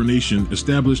micronation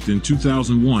established in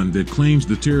 2001 that claims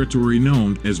the territory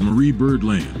known as Marie Byrd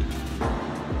Land.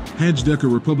 Hajduka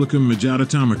Republika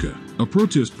Majatatomica, a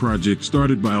protest project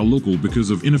started by a local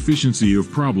because of inefficiency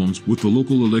of problems with the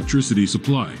local electricity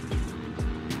supply.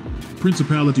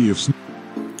 Principality of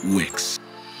Wix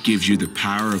gives you the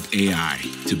power of AI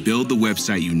to build the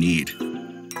website you need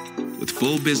with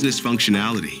full business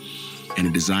functionality and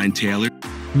a design tailored.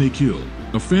 Nakill,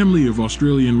 a family of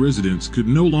Australian residents could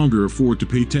no longer afford to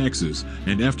pay taxes,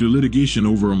 and after litigation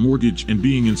over a mortgage and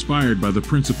being inspired by the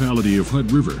Principality of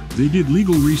Hutt River, they did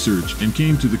legal research and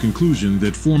came to the conclusion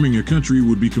that forming a country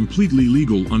would be completely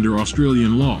legal under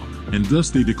Australian law, and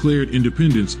thus they declared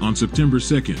independence on September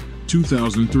 2,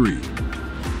 2003.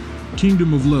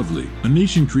 Kingdom of Lovely, a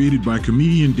nation created by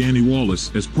comedian Danny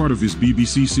Wallace as part of his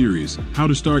BBC series, How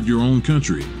to Start Your Own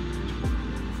Country.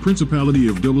 Principality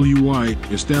of WY,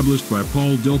 established by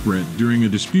Paul Delprat during a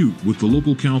dispute with the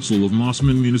local council of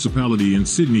Mossman Municipality in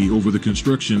Sydney over the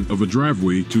construction of a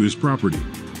driveway to his property.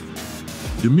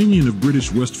 Dominion of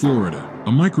British West Florida,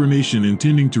 a micronation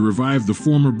intending to revive the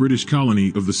former British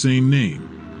colony of the same name.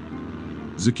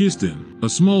 Zakistan, a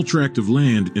small tract of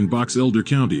land in Box Elder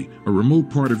County, a remote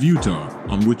part of Utah,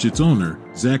 on which its owner,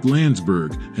 Zach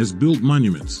Landsberg, has built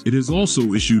monuments. It has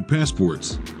also issued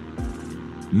passports.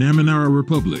 Naminara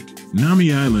Republic.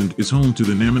 Nami Island is home to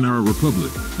the Naminara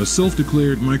Republic, a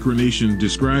self-declared micronation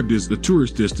described as a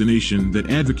tourist destination that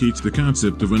advocates the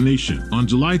concept of a nation. On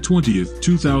July 20,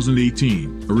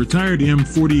 2018, a retired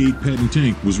M48 Patton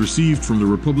tank was received from the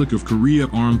Republic of Korea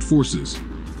Armed Forces.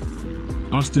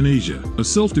 Australasia, a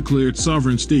self-declared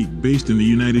sovereign state based in the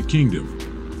United Kingdom.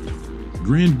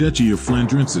 Grand Duchy of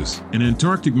Flandrensis, an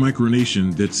Antarctic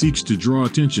micronation that seeks to draw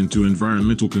attention to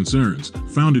environmental concerns,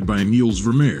 founded by Niels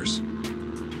Vermeers.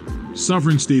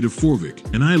 Sovereign State of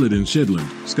Forvik, an islet in Shetland,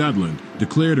 Scotland,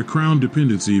 declared a crown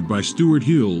dependency by Stuart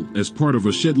Hill as part of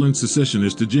a Shetland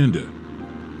secessionist agenda.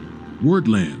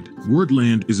 Wordland.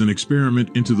 Wordland is an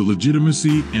experiment into the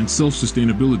legitimacy and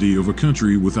self-sustainability of a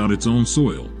country without its own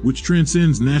soil, which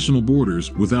transcends national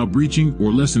borders without breaching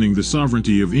or lessening the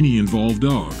sovereignty of any involved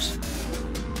dogs.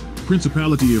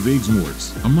 Principality of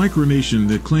Aigues-Mortes, a micronation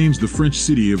that claims the French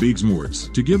city of Aigues-Mortes.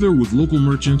 Together with local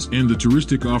merchants and the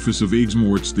touristic office of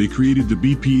Aigues-Mortes, they created the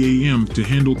BPAM to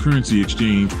handle currency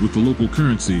exchange with the local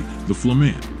currency, the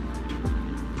Flamand.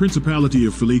 Principality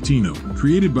of Filetino,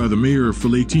 created by the mayor of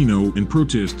Filetino in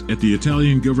protest at the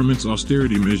Italian government's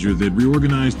austerity measure that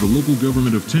reorganized the local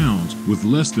government of towns with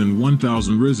less than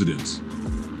 1,000 residents.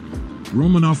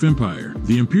 Romanov Empire.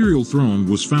 The imperial throne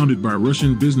was founded by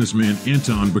Russian businessman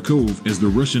Anton Bakov as the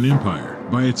Russian Empire.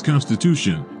 By its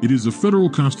constitution, it is a federal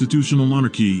constitutional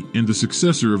monarchy and the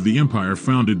successor of the empire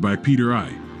founded by Peter I.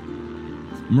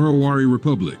 Murawari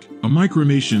Republic, a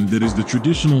micronation that is the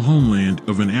traditional homeland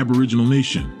of an Aboriginal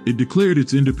nation. It declared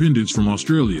its independence from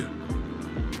Australia.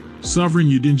 Sovereign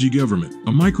Yidinji Government,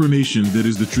 a micronation that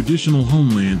is the traditional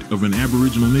homeland of an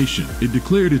Aboriginal nation. It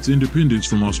declared its independence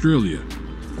from Australia.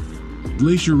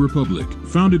 Glacier Republic,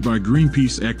 founded by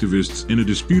Greenpeace activists in a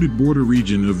disputed border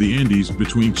region of the Andes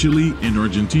between Chile and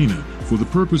Argentina for the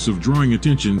purpose of drawing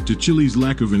attention to Chile's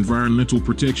lack of environmental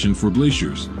protection for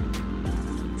glaciers.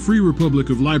 Free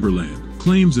Republic of Liberland,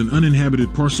 claims an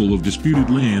uninhabited parcel of disputed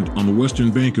land on the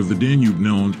western bank of the Danube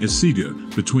known as Siga,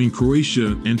 between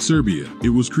Croatia and Serbia. It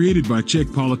was created by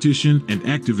Czech politician and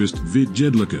activist Vít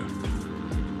Jedlička.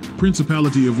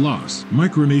 Principality of Las,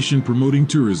 micronation promoting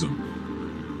tourism.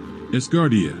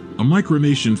 Asgardia, a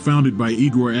micronation founded by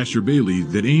Igor Ashurbaly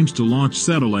that aims to launch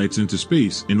satellites into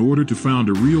space in order to found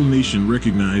a real nation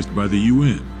recognized by the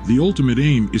UN. The ultimate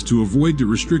aim is to avoid the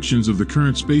restrictions of the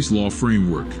current space law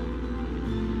framework.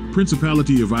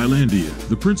 Principality of Islandia.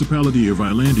 The Principality of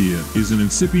Islandia is an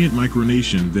incipient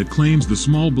micronation that claims the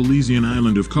small Belizean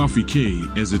island of Coffee Cay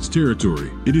as its territory.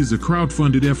 It is a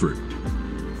crowd-funded effort.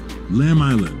 Lamb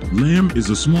Island. Lamb is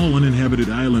a small uninhabited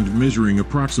island measuring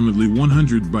approximately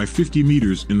 100 by 50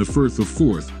 meters in the Firth of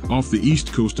Forth, off the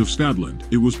east coast of Scotland.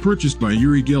 It was purchased by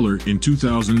Uri Geller in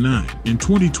 2009. In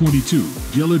 2022,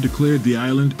 Geller declared the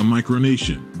island a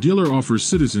micronation. Geller offers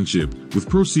citizenship, with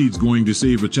proceeds going to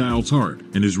Save a Child's Heart,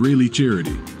 an Israeli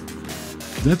charity.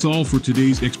 That's all for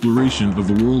today's exploration of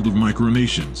the world of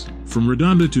micronations. From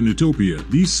Redonda to Nutopia,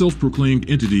 these self-proclaimed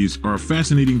entities are a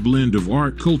fascinating blend of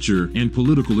art, culture, and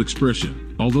political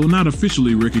expression. Although not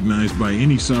officially recognized by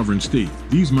any sovereign state,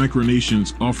 these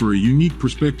micronations offer a unique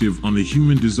perspective on the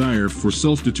human desire for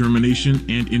self-determination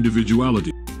and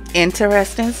individuality.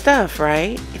 Interesting stuff,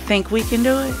 right? You think we can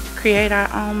do it? Create our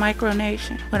own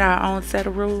micronation with our own set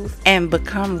of rules and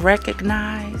become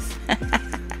recognized?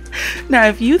 Now,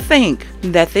 if you think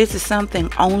that this is something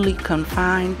only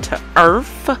confined to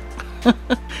Earth,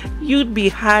 you'd be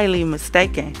highly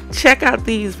mistaken. Check out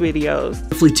these videos.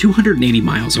 Roughly 280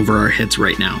 miles over our heads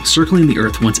right now, circling the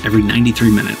Earth once every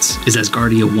 93 minutes, is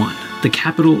Asgardia 1, the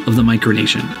capital of the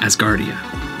micronation, Asgardia.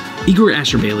 Igor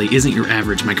Ashurbaly isn't your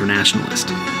average micronationalist.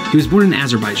 He was born in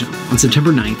Azerbaijan on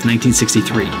September 9,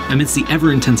 1963, amidst the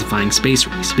ever-intensifying space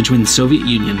race between the Soviet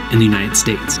Union and the United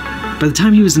States. By the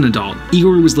time he was an adult,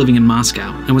 Igor was living in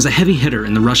Moscow and was a heavy hitter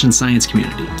in the Russian science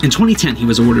community. In 2010, he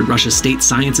was awarded Russia's State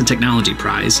Science and Technology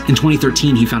Prize. In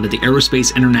 2013, he founded the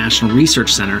Aerospace International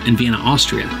Research Center in Vienna,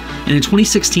 Austria. And in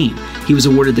 2016, he was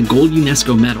awarded the Gold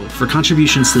UNESCO Medal for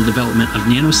contributions to the development of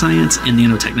nanoscience and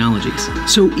nanotechnologies.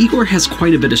 So Igor has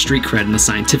quite a bit of street cred in the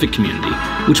scientific community,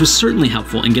 which was certainly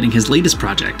helpful in getting his latest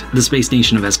project, the space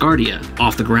nation of Asgardia,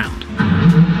 off the ground.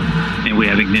 And we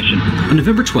have ignition. On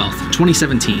November 12,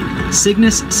 2017,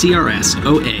 Cygnus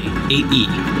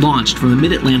CRS-OA-8E launched from the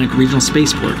Mid-Atlantic Regional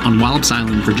Spaceport on Wallops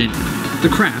Island, Virginia. The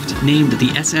craft, named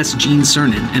the SS Gene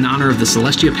Cernan in honor of the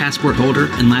Celestia passport holder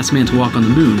and last man to walk on the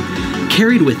moon,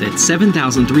 carried with it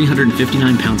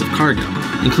 7,359 pounds of cargo,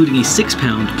 including a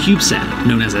 6-pound CubeSat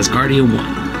known as Asgardia 1.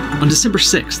 On December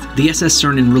 6th, the SS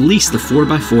Cernan released the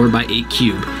 4x4x8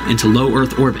 cube into low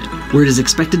Earth orbit, where it is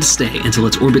expected to stay until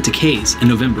its orbit decays in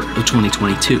November of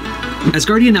 2022.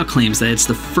 Asgardia now claims that it's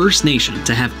the first nation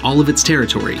to have all of its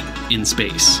territory in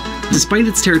space. Despite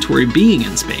its territory being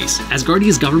in space,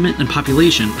 Asgardia's government and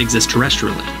population exist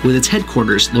terrestrially, with its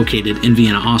headquarters located in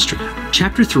Vienna, Austria.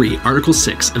 Chapter 3, Article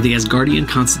 6 of the Asgardian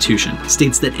Constitution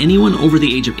states that anyone over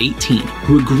the age of 18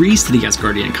 who agrees to the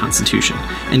Asgardian Constitution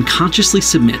and consciously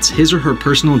submits his or her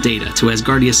personal data to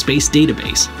Asgardia's space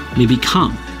database may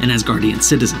become an Asgardian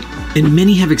citizen. And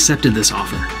many have accepted this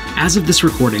offer. As of this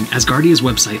recording, Asgardia's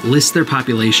website lists their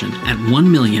population at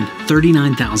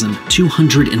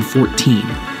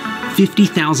 1,039,214.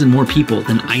 50,000 more people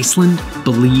than Iceland,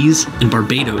 Belize, and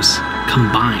Barbados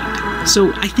combined.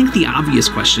 So I think the obvious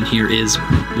question here is,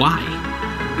 why?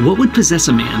 What would possess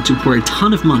a man to pour a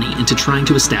ton of money into trying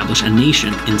to establish a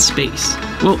nation in space?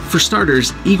 Well, for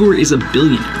starters, Igor is a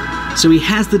billionaire, so he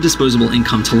has the disposable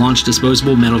income to launch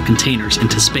disposable metal containers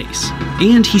into space.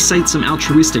 And he cites some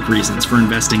altruistic reasons for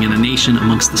investing in a nation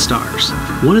amongst the stars.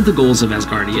 One of the goals of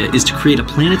Asgardia is to create a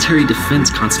planetary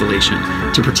defense constellation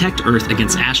to protect Earth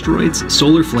against asteroids,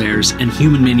 solar flares, and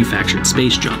human-manufactured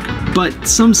space junk. But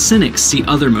some cynics see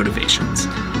other motivations.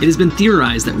 It has been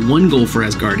theorized that one goal for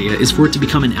Asgardia is for it to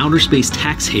become an outer space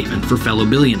tax haven for fellow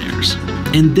billionaires.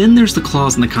 And then there's the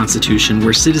clause in the Constitution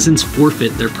where citizens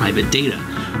forfeit their private data,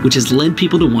 which has led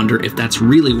people to wonder if that's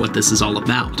really what this is all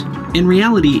about. In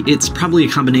reality, it's probably a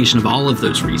combination of all of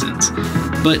those reasons.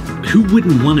 But who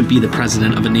wouldn't want to be the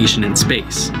president of a nation in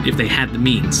space if they had the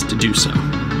means to do so?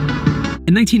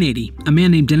 In 1980, a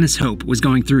man named Dennis Hope was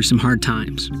going through some hard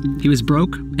times. He was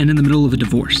broke and in the middle of a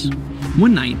divorce.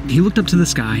 One night, he looked up to the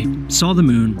sky, saw the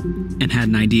moon, and had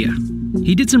an idea.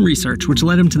 He did some research which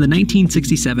led him to the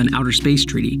 1967 Outer Space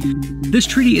Treaty. This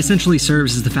treaty essentially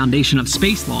serves as the foundation of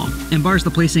space law and bars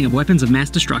the placing of weapons of mass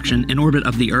destruction in orbit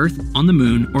of the Earth, on the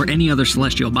moon, or any other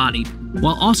celestial body,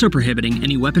 while also prohibiting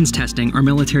any weapons testing or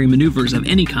military maneuvers of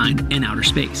any kind in outer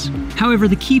space. However,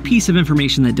 the key piece of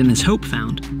information that Dennis Hope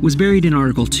found was buried in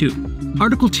Article 2.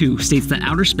 Article 2 states that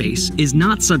outer space is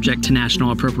not subject to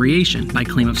national appropriation by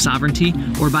claim of sovereignty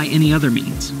or by any other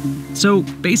means. So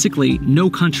basically, no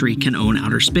country can own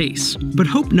outer space. But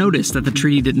Hope noticed that the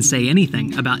treaty didn't say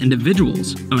anything about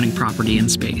individuals owning property in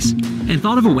space, and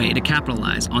thought of a way to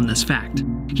capitalize on this fact.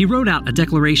 He wrote out a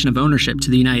declaration of ownership to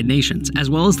the United Nations, as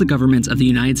well as the governments of the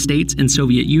United States and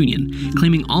Soviet Union,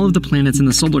 claiming all of the planets in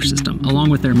the solar system, along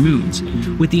with their moons,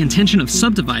 with the intention of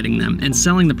subdividing them and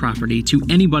selling the property to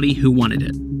anybody who wanted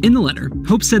it. In the letter,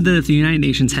 Hope said that if the United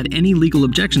Nations had any legal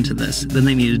objection to this, then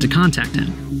they needed to contact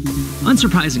him.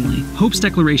 Unsurprisingly, Hope's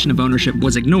declaration of ownership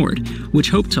was ignored, which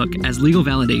Hope took as legal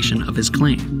validation of his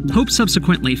claim. Hope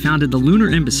subsequently founded the Lunar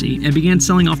Embassy and began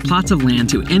selling off plots of land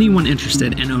to anyone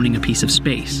interested in owning a piece of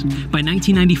space. By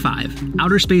 1995,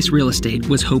 outer space real estate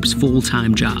was Hope's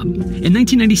full-time job. In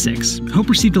 1996, Hope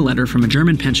received a letter from a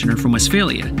German pensioner from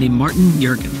Westphalia named Martin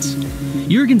Jürgens.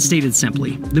 Jürgens stated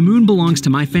simply, "The moon belongs to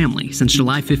my family since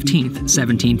July 15th,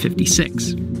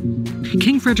 1756.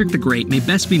 King Frederick the Great may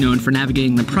best be known for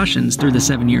navigating the Prussians through the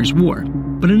 7 Years' War,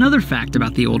 but another fact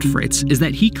about the old Fritz is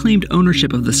that he claimed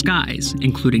ownership of the skies,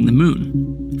 including the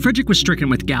moon. Frederick was stricken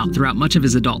with gout throughout much of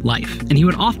his adult life, and he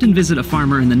would often visit a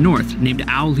farmer in the north named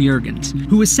Owl Jürgens,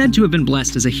 who was said to have been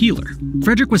blessed as a healer.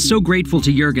 Frederick was so grateful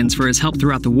to Jürgens for his help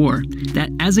throughout the war that,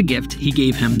 as a gift, he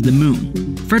gave him the moon.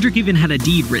 Frederick even had a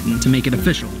deed written to make it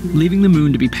official, leaving the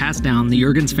moon to be passed down the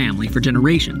Jürgens family for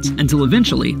generations, until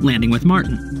eventually landing with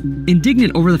Martin.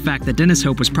 Indignant over the fact that Dennis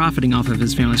Hope was profiting off of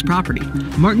his family's property,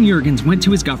 Martin Jürgens went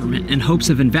to his government in hopes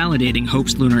of invalidating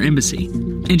Hope's lunar embassy.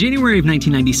 In January of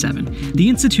 1997, the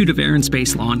Institute of Air and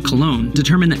Space Law in Cologne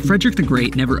determined that Frederick the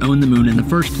Great never owned the moon in the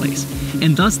first place,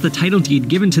 and thus the title deed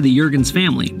given to the Jürgens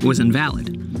family was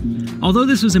invalid. Although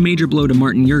this was a major blow to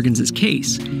Martin Jürgens'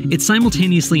 case, it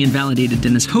simultaneously invalidated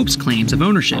Dennis Hope's claims of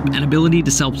ownership and ability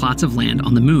to sell plots of land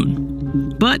on the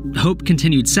moon. But Hope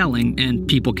continued selling, and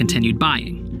people continued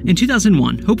buying. In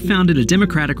 2001, Hope founded a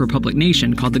democratic republic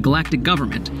nation called the Galactic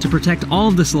Government to protect all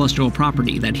of the celestial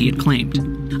property that he had claimed.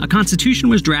 A constitution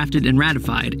was drafted and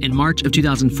ratified in March of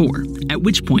 2004, at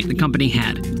which point the company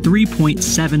had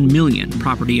 3.7 million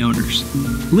property owners.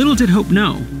 Little did Hope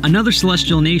know, another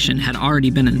celestial nation had already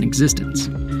been in existence.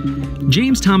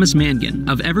 James Thomas Mangan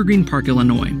of Evergreen Park,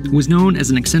 Illinois, was known as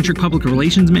an eccentric public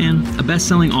relations man, a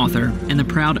best-selling author, and the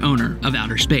proud owner of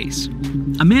outer space.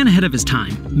 A man ahead of his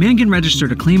time, Mangan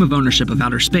registered a claim of ownership of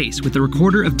outer space with the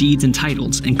Recorder of Deeds and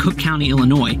Titles in Cook County,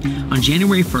 Illinois, on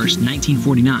January 1st,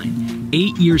 1949,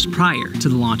 8 years prior to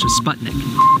the launch of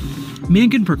Sputnik.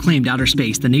 Mangan proclaimed outer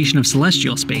space the nation of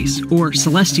celestial space, or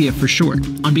Celestia for short,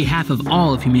 on behalf of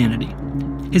all of humanity.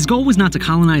 His goal was not to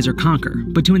colonize or conquer,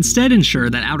 but to instead ensure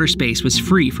that outer space was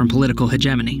free from political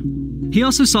hegemony. He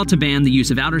also sought to ban the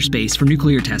use of outer space for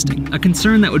nuclear testing, a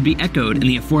concern that would be echoed in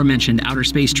the aforementioned Outer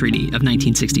Space Treaty of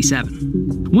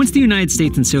 1967. Once the United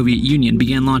States and Soviet Union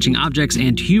began launching objects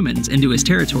and humans into his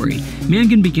territory,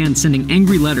 Mangan began sending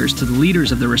angry letters to the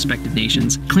leaders of the respective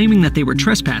nations, claiming that they were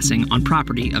trespassing on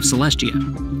property of Celestia.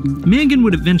 Mangan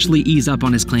would eventually ease up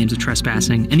on his claims of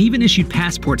trespassing and even issued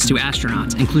passports to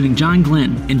astronauts, including John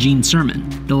Glenn and Gene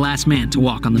Cernan, the last man to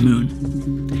walk on the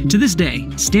moon. To this day,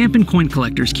 stamp and coin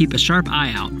collectors keep a sharp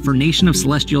eye out for Nation of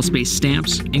Celestial Space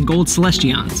stamps and gold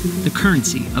celestions, the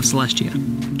currency of Celestia.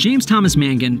 James Thomas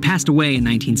Mangan passed away in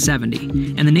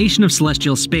 1970, and the Nation of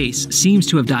Celestial Space seems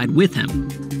to have died with him.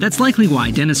 That's likely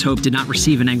why Dennis Hope did not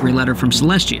receive an angry letter from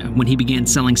Celestia when he began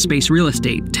selling space real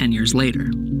estate 10 years later.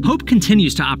 Hope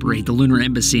continues to operate the Lunar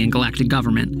Embassy and Galactic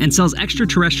Government and sells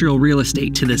extraterrestrial real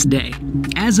estate to this day.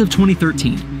 As of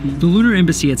 2013, the Lunar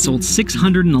Embassy had sold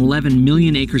 611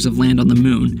 million acres of land on the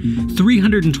Moon,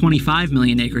 325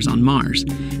 million acres on Mars,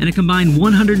 and a combined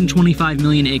 125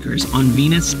 million acres on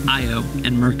Venus, Io,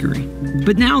 and Mercury.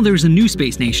 But now there's a new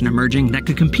space nation emerging that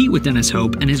could compete with Dennis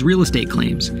Hope and his real estate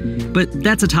claims. But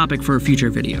that's a topic for a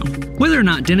future video. Whether or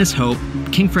not Dennis Hope,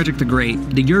 King Frederick the Great,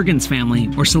 the Jürgens family,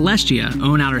 or Celestia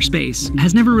own outer space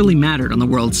has never really mattered on the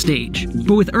world stage.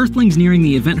 But with Earthlings nearing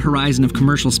the event horizon of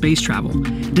commercial space travel,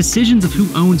 decisions of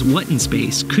who owns what in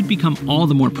space could become all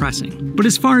the more pressing. But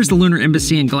as far as the Lunar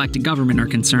Embassy and Galactic Government are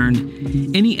concerned,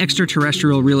 any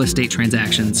extraterrestrial real estate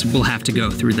transactions will have to go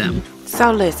through them.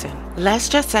 So listen, let's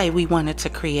just say we wanted to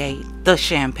create the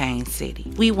Champagne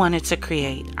City. We wanted to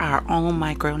create our own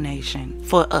micronation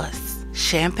for us.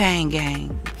 Champagne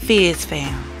Gang,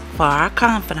 FizzFam, for our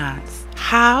confidants.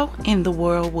 How in the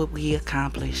world would we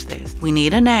accomplish this? We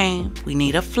need a name, we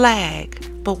need a flag,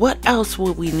 but what else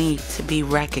would we need to be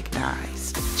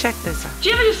recognized? Check this out. Do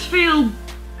you ever just feel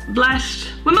blessed.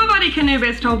 When my buddy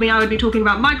Canubis told me I would be talking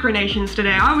about micronations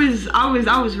today, I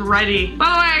was ready. By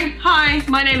the way, hi,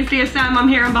 my name is DSM. I'm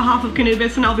here on behalf of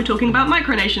Canubis and I'll be talking about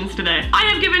micronations today. I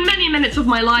have given many minutes of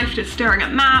my life to staring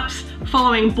at maps,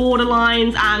 following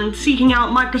borderlines, and seeking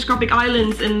out microscopic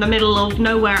islands in the middle of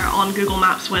nowhere on Google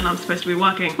Maps when I'm supposed to be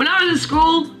working. When I was at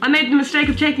school, I made the mistake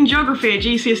of taking geography at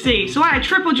GCSE, so I had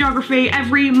triple geography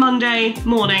every Monday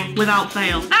morning without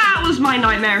fail. That was my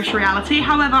nightmarish reality.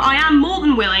 However, I am more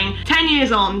than willing, 10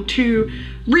 years on, to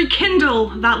rekindle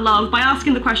that love by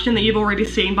asking the question that you've already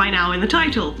seen by now in the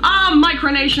title. Are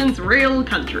micronations real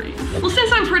countries? Well,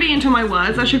 since I'm pretty into my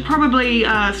words, I should probably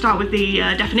start with the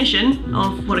definition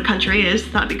of what a country is.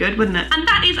 That'd be good, wouldn't it? And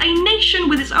that is a nation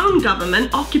with its own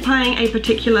government occupying a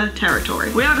particular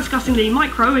territory. We are discussing the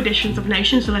micro editions of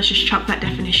nations, so let's just chuck that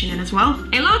definition in as well.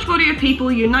 A large body of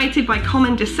people united by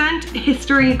common descent,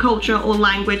 history, culture, or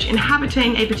language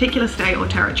inhabiting a particular state or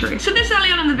territory. So this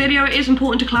early on in the video, it is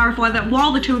important to clarify that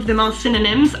while the two of them are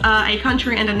synonyms, a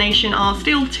country and a nation are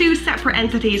still two separate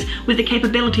entities with the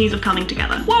capabilities of coming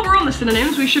together. While we're on the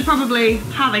synonyms, we should probably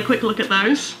have a quick look at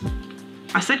those.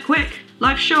 I said quick.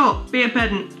 Life's short, be a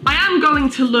pedant. I am going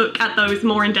to look at those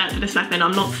more in depth in a second,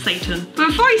 I'm not Satan.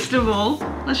 But first of all,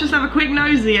 let's just have a quick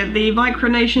nosy at the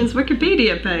Micronations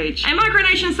Wikipedia page. A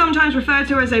micronation, sometimes referred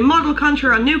to as a model country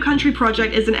or new country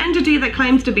project, is an entity that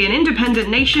claims to be an independent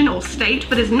nation or state,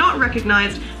 but is not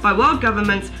recognized by world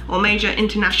governments or major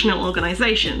international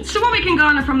organizations. So what we can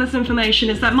garner from this information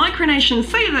is that micronations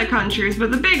say they're countries, but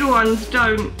the bigger ones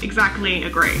don't exactly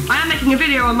agree. I am making a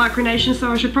video on micronations,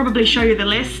 so I should probably show you the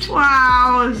list.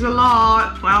 Wow, there's a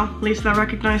lot. Well, at least they're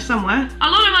recognized somewhere. A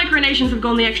lot of micronations have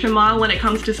gone the extra mile when it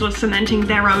comes to sort of cementing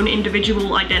their own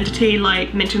individual identity,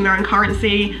 like minting their own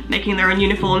currency, making their own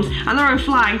uniforms, and their own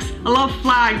flags. I love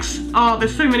flags. Oh,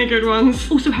 there's so many good ones.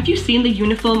 Also, have you seen the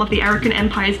uniform of the Arakan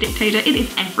Empire's dictator? It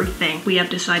is everything we have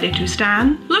decided to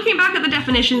stand. Looking back at the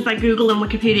definitions that Google and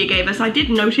Wikipedia gave us, I did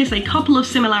notice a couple of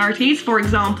similarities. For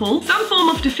example, some form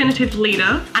of definitive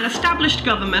leader, an established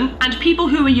government, and people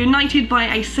who are united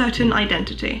by a certain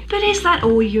identity. But is that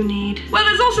all you need? Well,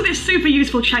 there's also this super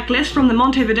useful checklist from the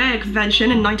Montevideo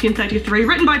Convention in 1933,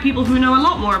 written by people who know a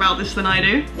lot more about this than I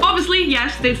do. Obviously,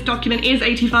 yes, this document is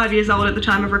 85 years old at the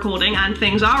time of recording, and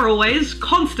things are always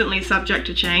constantly subject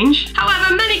to change.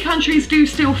 However, many countries do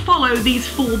still follow these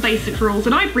 4 basic rules,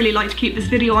 and I'd really like to keep this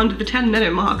video under the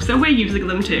 10-minute mark, so we're using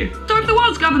them too. So if the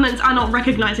world's governments are not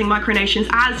recognizing micronations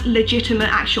as legitimate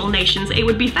actual nations, it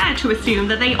would be fair to assume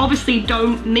that they obviously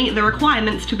don't meet the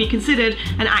requirements to be considered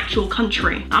an actual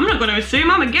country. I'm not going to assume,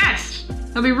 I'm a guest.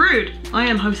 That'd be rude. I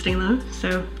am hosting though,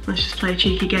 so let's just play a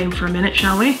cheeky game for a minute,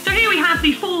 shall we? So here we have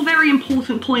the 4 very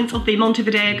important points of the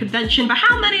Montevideo Convention, but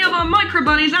how many of our micro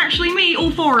buddies actually meet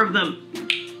all 4 of them?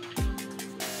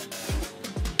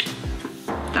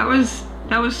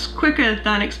 That was quicker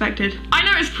than expected. I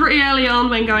noticed pretty early on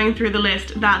when going through the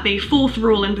list that the 4th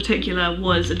rule in particular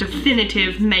was a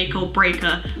definitive make or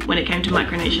breaker when it came to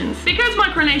micronations. Because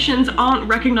micronations aren't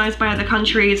recognized by other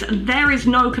countries, there is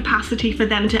no capacity for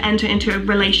them to enter into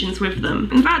relations with them.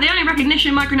 In fact, the only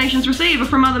recognition micronations receive are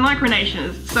from other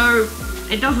micronations, so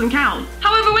it doesn't count.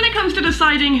 However, when it comes to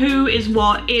deciding who is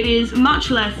what, it is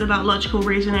much less about logical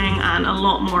reasoning and a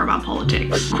lot more about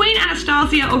politics. Queen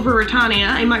Anastasia of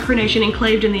Ruritania, a micronation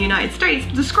enclaved in the United States,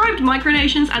 described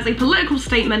micronations as a political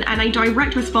statement and a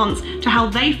direct response to how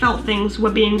they felt things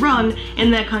were being run in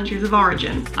their countries of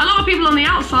origin. A lot of people on the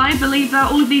outside believe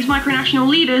that all of these micronational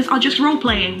leaders are just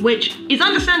role-playing, which is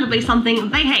understandably something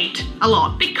they hate a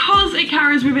lot, because it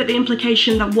carries with it the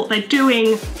implication that what they're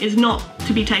doing is not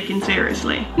to be taken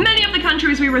seriously. Many of the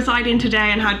countries we reside in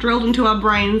today and had drilled into our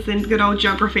brains in good old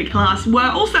geography class were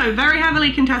also very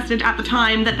heavily contested at the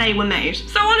time that they were made.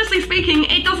 So honestly speaking,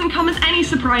 it doesn't come as any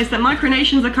surprise that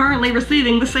micronations are currently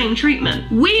receiving the same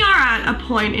treatment. We are at a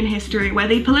point in history where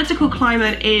the political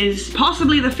climate is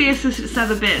possibly the fiercest it's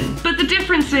ever been. But the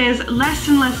difference is less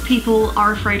and less people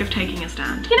are afraid of taking a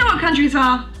stand. You know what countries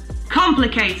are?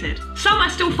 Complicated. Some are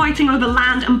still fighting over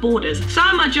land and borders.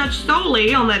 Some are judged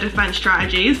solely on their defense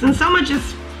strategies, and some are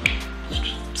just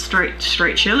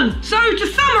straight chilling. So to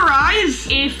summarize,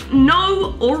 if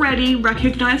no already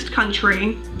recognized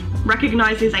country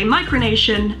recognizes a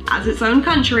micronation as its own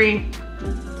country,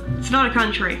 it's not a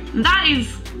country. That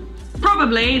is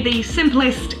probably the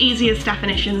simplest, easiest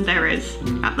definition there is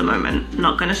at the moment. I'm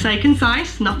not gonna say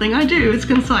concise, nothing I do is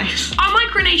concise. Are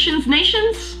micronations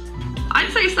nations? I'd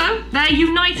say so. They're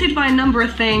united by a number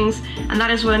of things, and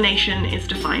that is what a nation is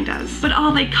defined as. But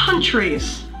are they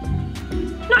countries?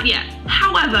 Not yet.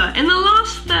 However, in the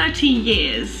last 30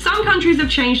 years, some countries have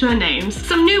changed their names,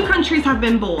 some new countries have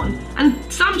been born, and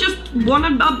some just want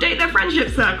to update their friendship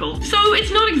circle. So it's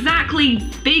not exactly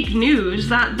big news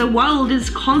that the world is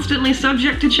constantly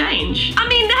subject to change. I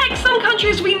mean, heck, some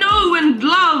countries we know and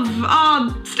love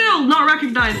are still not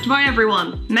recognized by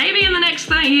everyone. Maybe in the next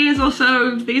 30 years or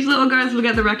so, these little guys will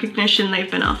get the recognition they've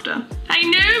been after. Hey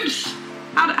noobs!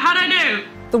 How'd I do?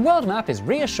 The world map is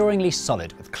reassuringly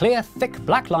solid, with clear, thick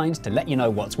black lines to let you know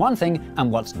what's one thing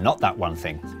and what's not that one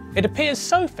thing. It appears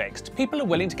so fixed, people are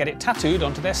willing to get it tattooed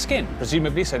onto their skin,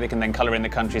 presumably so they can then colour in the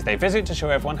countries they visit to show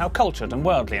everyone how cultured and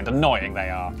worldly and annoying they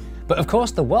are. But of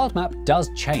course, the world map does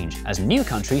change as new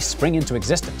countries spring into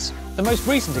existence. The most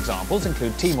recent examples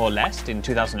include Timor-Leste in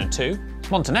 2002,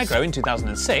 Montenegro in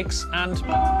 2006, and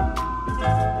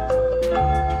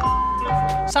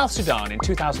South Sudan in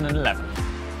 2011.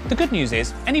 The good news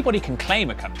is, anybody can claim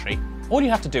a country. All you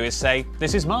have to do is say,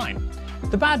 this is mine.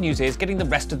 The bad news is, getting the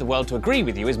rest of the world to agree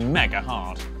with you is mega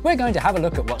hard. We're going to have a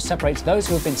look at what separates those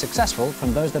who have been successful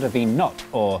from those that have been not,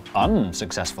 or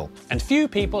unsuccessful. And few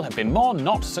people have been more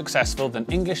not successful than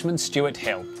Englishman Stuart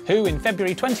Hill, who in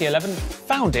February 2011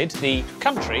 founded the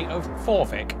country of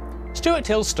Forvik. Stuart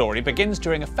Hill's story begins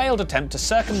during a failed attempt to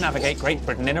circumnavigate Great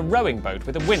Britain in a rowing boat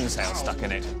with a windsail stuck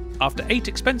in it. After 8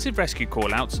 expensive rescue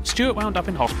call-outs, Stuart wound up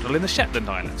in hospital in the Shetland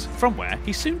Islands, from where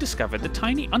he soon discovered the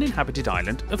tiny uninhabited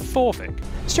island of Forvik.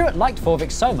 Stuart liked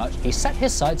Forvik so much, he set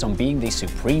his sights on being the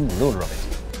supreme ruler of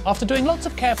it. After doing lots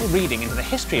of careful reading into the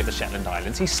history of the Shetland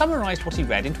Islands, he summarised what he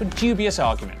read into a dubious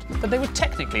argument, that they were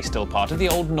technically still part of the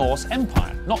Old Norse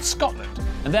Empire, not Scotland,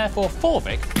 and therefore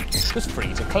Forvik was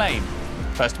free to claim.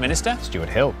 First Minister? Stuart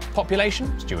Hill.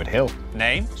 Population? Stuart Hill.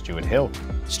 Name? Stuart Hill.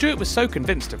 Stuart was so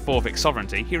convinced of Forvik's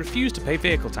sovereignty, he refused to pay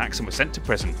vehicle tax and was sent to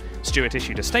prison. Stuart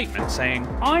issued a statement saying,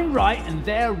 "I'm right and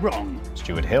they're wrong."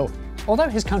 Stuart Hill. Although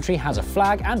his country has a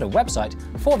flag and a website,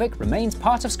 Forvik remains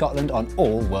part of Scotland on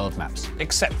all world maps.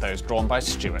 Except those drawn by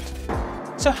Stuart.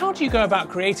 So how do you go about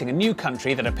creating a new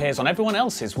country that appears on everyone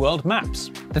else's world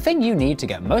maps? The thing you need to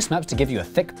get most maps to give you a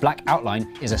thick black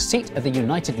outline is a seat at the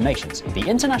United Nations, the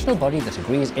international body that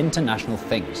agrees international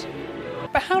things.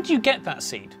 But how do you get that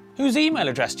seat? Whose email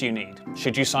address do you need?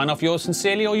 Should you sign off yours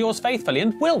sincerely or yours faithfully,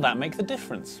 and will that make the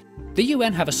difference? The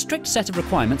UN have a strict set of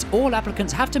requirements all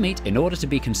applicants have to meet in order to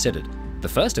be considered. The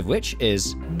first of which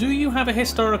is... Do you have a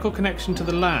historical connection to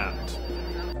the land?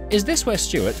 Is this where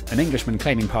Stuart, an Englishman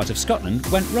claiming part of Scotland,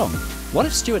 went wrong? What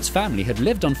if Stuart's family had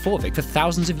lived on Forvik for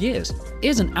thousands of years?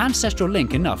 Is an ancestral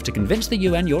link enough to convince the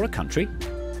UN you're a country?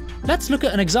 Let's look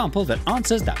at an example that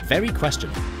answers that very question.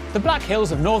 The Black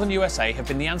Hills of northern USA have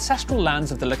been the ancestral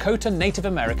lands of the Lakota Native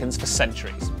Americans for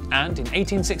centuries, and in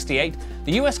 1868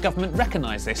 the US government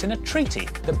recognised this in a treaty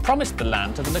that promised the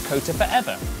land to the Lakota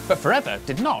forever. But forever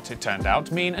did not, it turned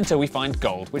out, mean until we find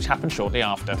gold, which happened shortly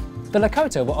after. The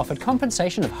Lakota were offered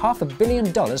compensation of $500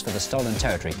 million for the stolen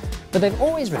territory, but they've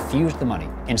always refused the money,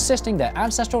 insisting their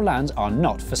ancestral lands are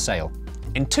not for sale.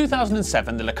 In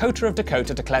 2007, the Lakota of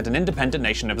Dakota declared an independent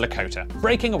nation of Lakota,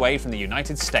 breaking away from the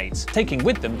United States, taking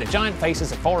with them the giant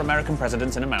faces of 4 American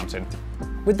presidents in a mountain.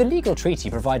 With the legal treaty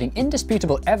providing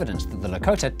indisputable evidence that the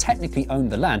Lakota technically owned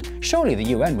the land, surely the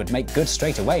UN would make good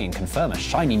straight away and confirm a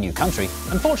shiny new country.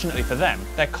 Unfortunately for them,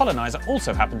 their colonizer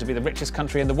also happened to be the richest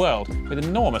country in the world, with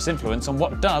enormous influence on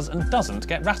what does and doesn't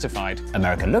get ratified.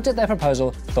 America looked at their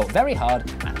proposal, thought very hard,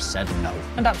 and said no.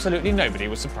 And absolutely nobody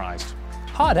was surprised.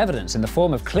 Hard evidence in the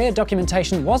form of clear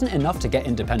documentation wasn't enough to get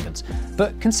independence.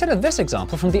 But consider this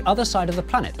example from the other side of the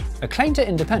planet, a claim to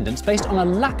independence based on a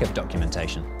lack of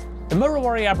documentation. The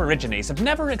Murrawari Aborigines have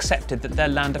never accepted that their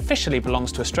land officially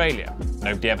belongs to Australia.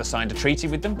 Nobody ever signed a treaty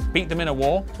with them, beat them in a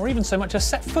war, or even so much as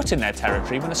set foot in their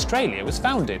territory when Australia was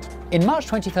founded. In March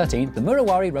 2013, the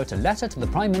Murrawari wrote a letter to the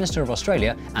Prime Minister of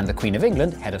Australia and the Queen of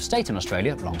England, head of state in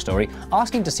Australia, long story,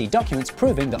 asking to see documents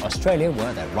proving that Australia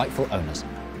were their rightful owners.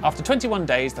 After 21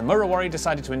 days, the Murrawari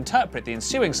decided to interpret the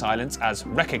ensuing silence as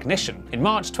recognition. In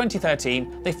March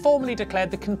 2013, they formally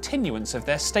declared the continuance of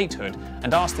their statehood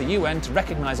and asked the UN to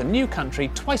recognise a new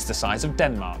country twice the size of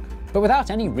Denmark. But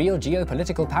without any real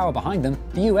geopolitical power behind them,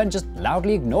 the UN just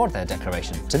loudly ignored their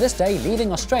declaration, to this day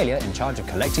leaving Australia in charge of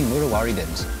collecting Murrawari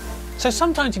bins. So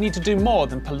sometimes you need to do more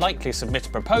than politely submit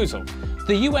a proposal.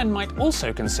 The UN might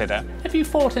also consider, have you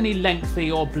fought any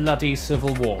lengthy or bloody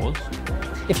civil wars?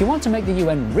 If you want to make the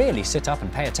UN really sit up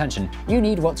and pay attention, you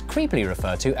need what's creepily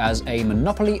referred to as a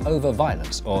monopoly over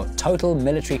violence, or total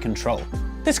military control.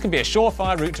 This can be a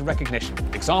surefire route to recognition.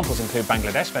 Examples include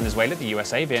Bangladesh, Venezuela, the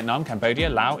USA, Vietnam, Cambodia,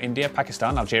 Laos, India,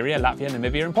 Pakistan, Algeria, Latvia,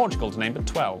 Namibia and Portugal, to name but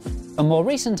 12. A more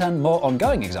recent and more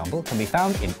ongoing example can be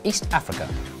found in East Africa.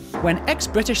 When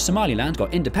ex-British Somaliland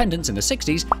got independence in the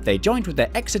 60s, they joined with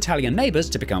their ex-Italian neighbours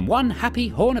to become one happy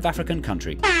Horn of African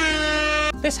country.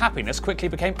 This happiness quickly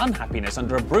became unhappiness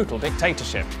under a brutal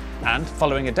dictatorship, and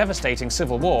following a devastating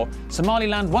civil war,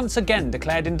 Somaliland once again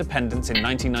declared independence in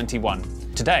 1991.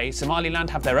 Today,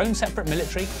 Somaliland have their own separate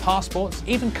military, passports,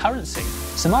 even currency.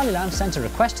 Somaliland sent a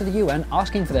request to the UN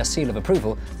asking for their seal of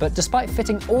approval, but despite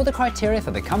fitting all the criteria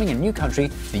for becoming a new country,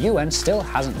 the UN still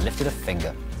hasn't lifted a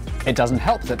finger. It doesn't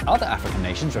help that other African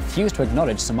nations refuse to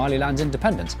acknowledge Somaliland's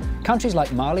independence. Countries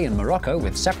like Mali and Morocco,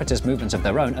 with separatist movements of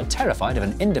their own, are terrified of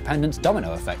an independence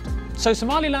domino effect. So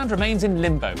Somaliland remains in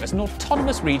limbo as an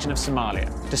autonomous region of Somalia.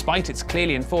 Despite its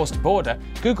clearly enforced border,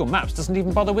 Google Maps doesn't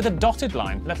even bother with a dotted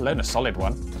line, let alone a solid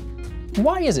one.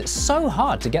 Why is it so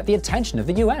hard to get the attention of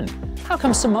the UN? How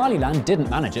come Somaliland didn't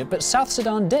manage it, but South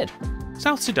Sudan did?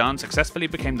 South Sudan successfully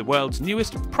became the world's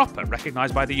newest proper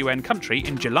recognised by the UN country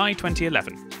in July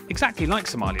 2011. Exactly like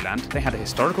Somaliland, they had a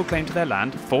historical claim to their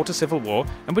land, fought a civil war,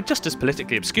 and were just as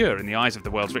politically obscure in the eyes of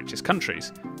the world's richest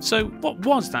countries. So what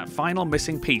was that final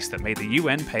missing piece that made the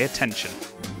UN pay attention?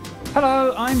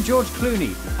 Hello, I'm George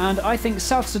Clooney, and I think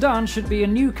South Sudan should be a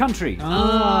new country.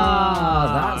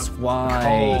 That's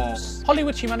why.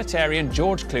 Hollywood humanitarian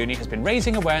George Clooney has been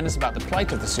raising awareness about the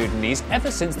plight of the Sudanese ever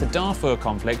since the Darfur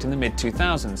conflict in the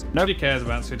mid-2000s. Nobody cares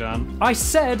about Sudan. I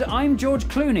said I'm George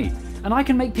Clooney, and I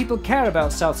can make people care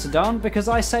about South Sudan because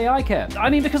I say I care. I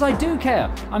mean, because I do care.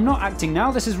 I'm not acting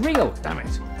now, this is real. Damn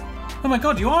it. Oh my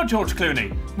god, you are George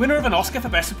Clooney, winner of an Oscar for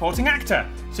Best Supporting Actor.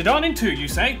 Sudan in 2, you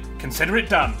say? Consider it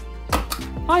done.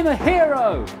 I'm a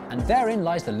hero! And therein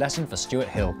lies the lesson for Stuart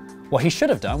Hill. What he should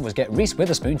have done was get Reese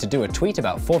Witherspoon to do a tweet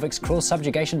about Forvik's cruel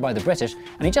subjugation by the British,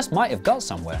 and he just might have got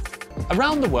somewhere.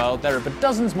 Around the world, there are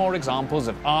dozens more examples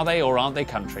of are they or aren't they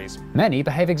countries. Many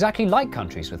behave exactly like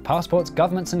countries, with passports,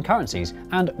 governments and currencies,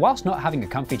 and whilst not having a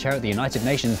comfy chair at the United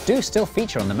Nations, do still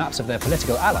feature on the maps of their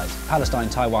political allies, Palestine,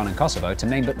 Taiwan and Kosovo, to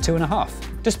name but 2.5.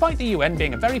 Despite the UN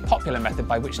being a very popular method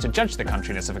by which to judge the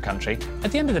countryness of a country,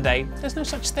 at the end of the day, there's no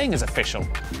such thing as official.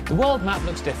 The world map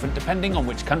looks different depending on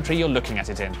which country you're looking at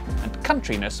it in, and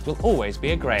countryness will always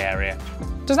be a grey area.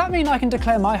 Does that mean I can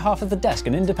declare my half of the desk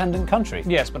an independent country?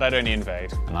 Yes, but I'd only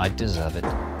invade. And I deserve it.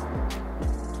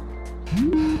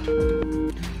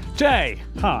 Jay,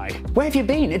 hi. Where have you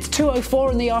been? It's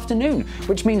 2:04 in the afternoon,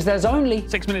 which means there's only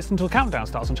 6 minutes until Countdown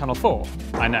starts on Channel 4.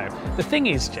 I know. The thing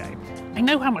is, Jay, I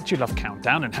know how much you love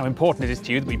Countdown and how important it is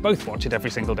to you that we both watch it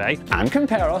every single day. And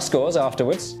compare our scores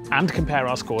afterwards.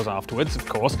 Of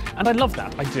course. And I love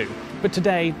that, I do. But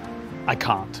today, I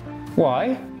can't.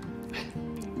 Why?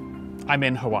 I'm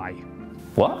in Hawaii.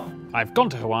 What? I've gone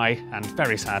to Hawaii, and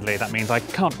very sadly, that means I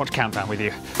can't watch Countdown with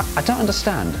you. I don't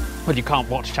understand. Well, you can't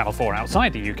watch Channel 4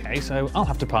 outside the UK, so I'll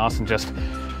have to pass and just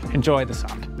enjoy the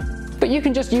sun. But you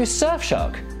can just use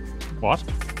Surfshark. What?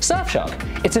 Surfshark.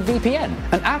 It's a VPN,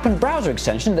 an app and browser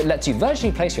extension that lets you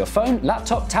virtually place your phone,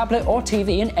 laptop, tablet or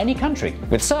TV in any country.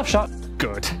 With Surfshark...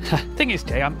 Good. Thing is,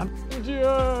 Jay,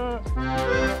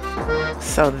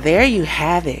 So there you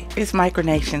have it. This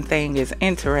micronation thing is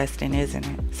interesting, isn't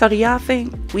it? So do y'all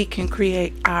think we can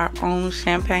create our own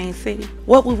Champagne City?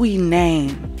 What would we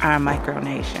name our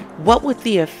micronation? What would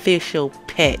the official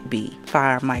pet be for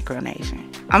our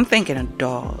micronation? I'm thinking a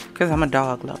dog, because I'm a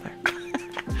dog lover.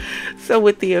 So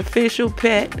would the official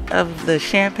pet of the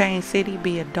Champagne City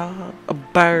be a dog, a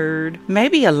bird,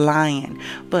 maybe a lion?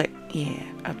 But yeah,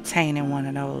 obtaining one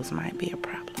of those might be a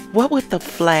problem. What would the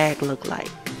flag look like?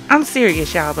 I'm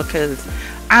serious, y'all, because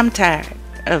I'm tired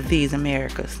of these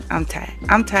Americas. I'm tired.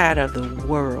 I'm tired of the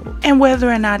world. And whether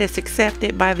or not it's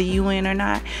accepted by the UN or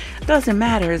not, doesn't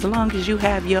matter as long as you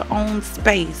have your own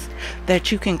space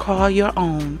that you can call your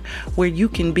own, where you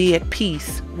can be at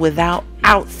peace without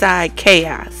outside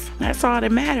chaos. That's all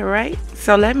that matters, right?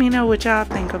 So let me know what y'all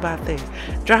think about this.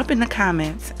 Drop in the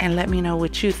comments and let me know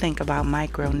what you think about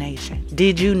micronation.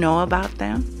 Did you know about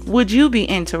them? Would you be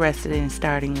interested in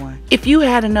starting one? If you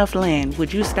had enough land,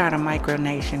 would you start a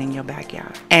micronation in your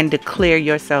backyard and declare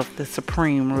yourself the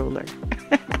supreme ruler?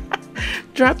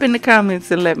 Drop in the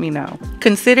comments and let me know.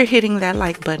 Consider hitting that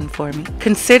like button for me.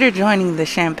 Consider joining the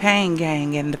Champagne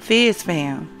Gang and the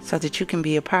FizzFam so that you can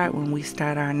be a part when we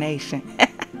start our nation.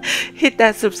 Hit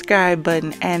that subscribe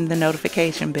button and the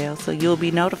notification bell so you'll be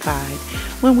notified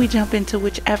when we jump into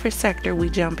whichever sector we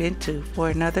jump into for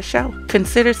another show.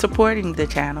 Consider supporting the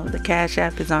channel. The Cash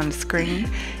App is on the screen.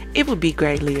 It would be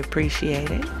greatly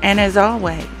appreciated. And as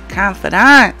always,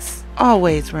 confidants.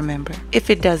 Always remember, if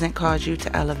it doesn't cause you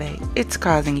to elevate, it's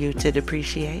causing you to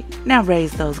depreciate. Now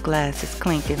raise those glasses,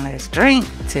 clink, and let's drink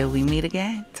till we meet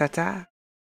again. Ta-ta.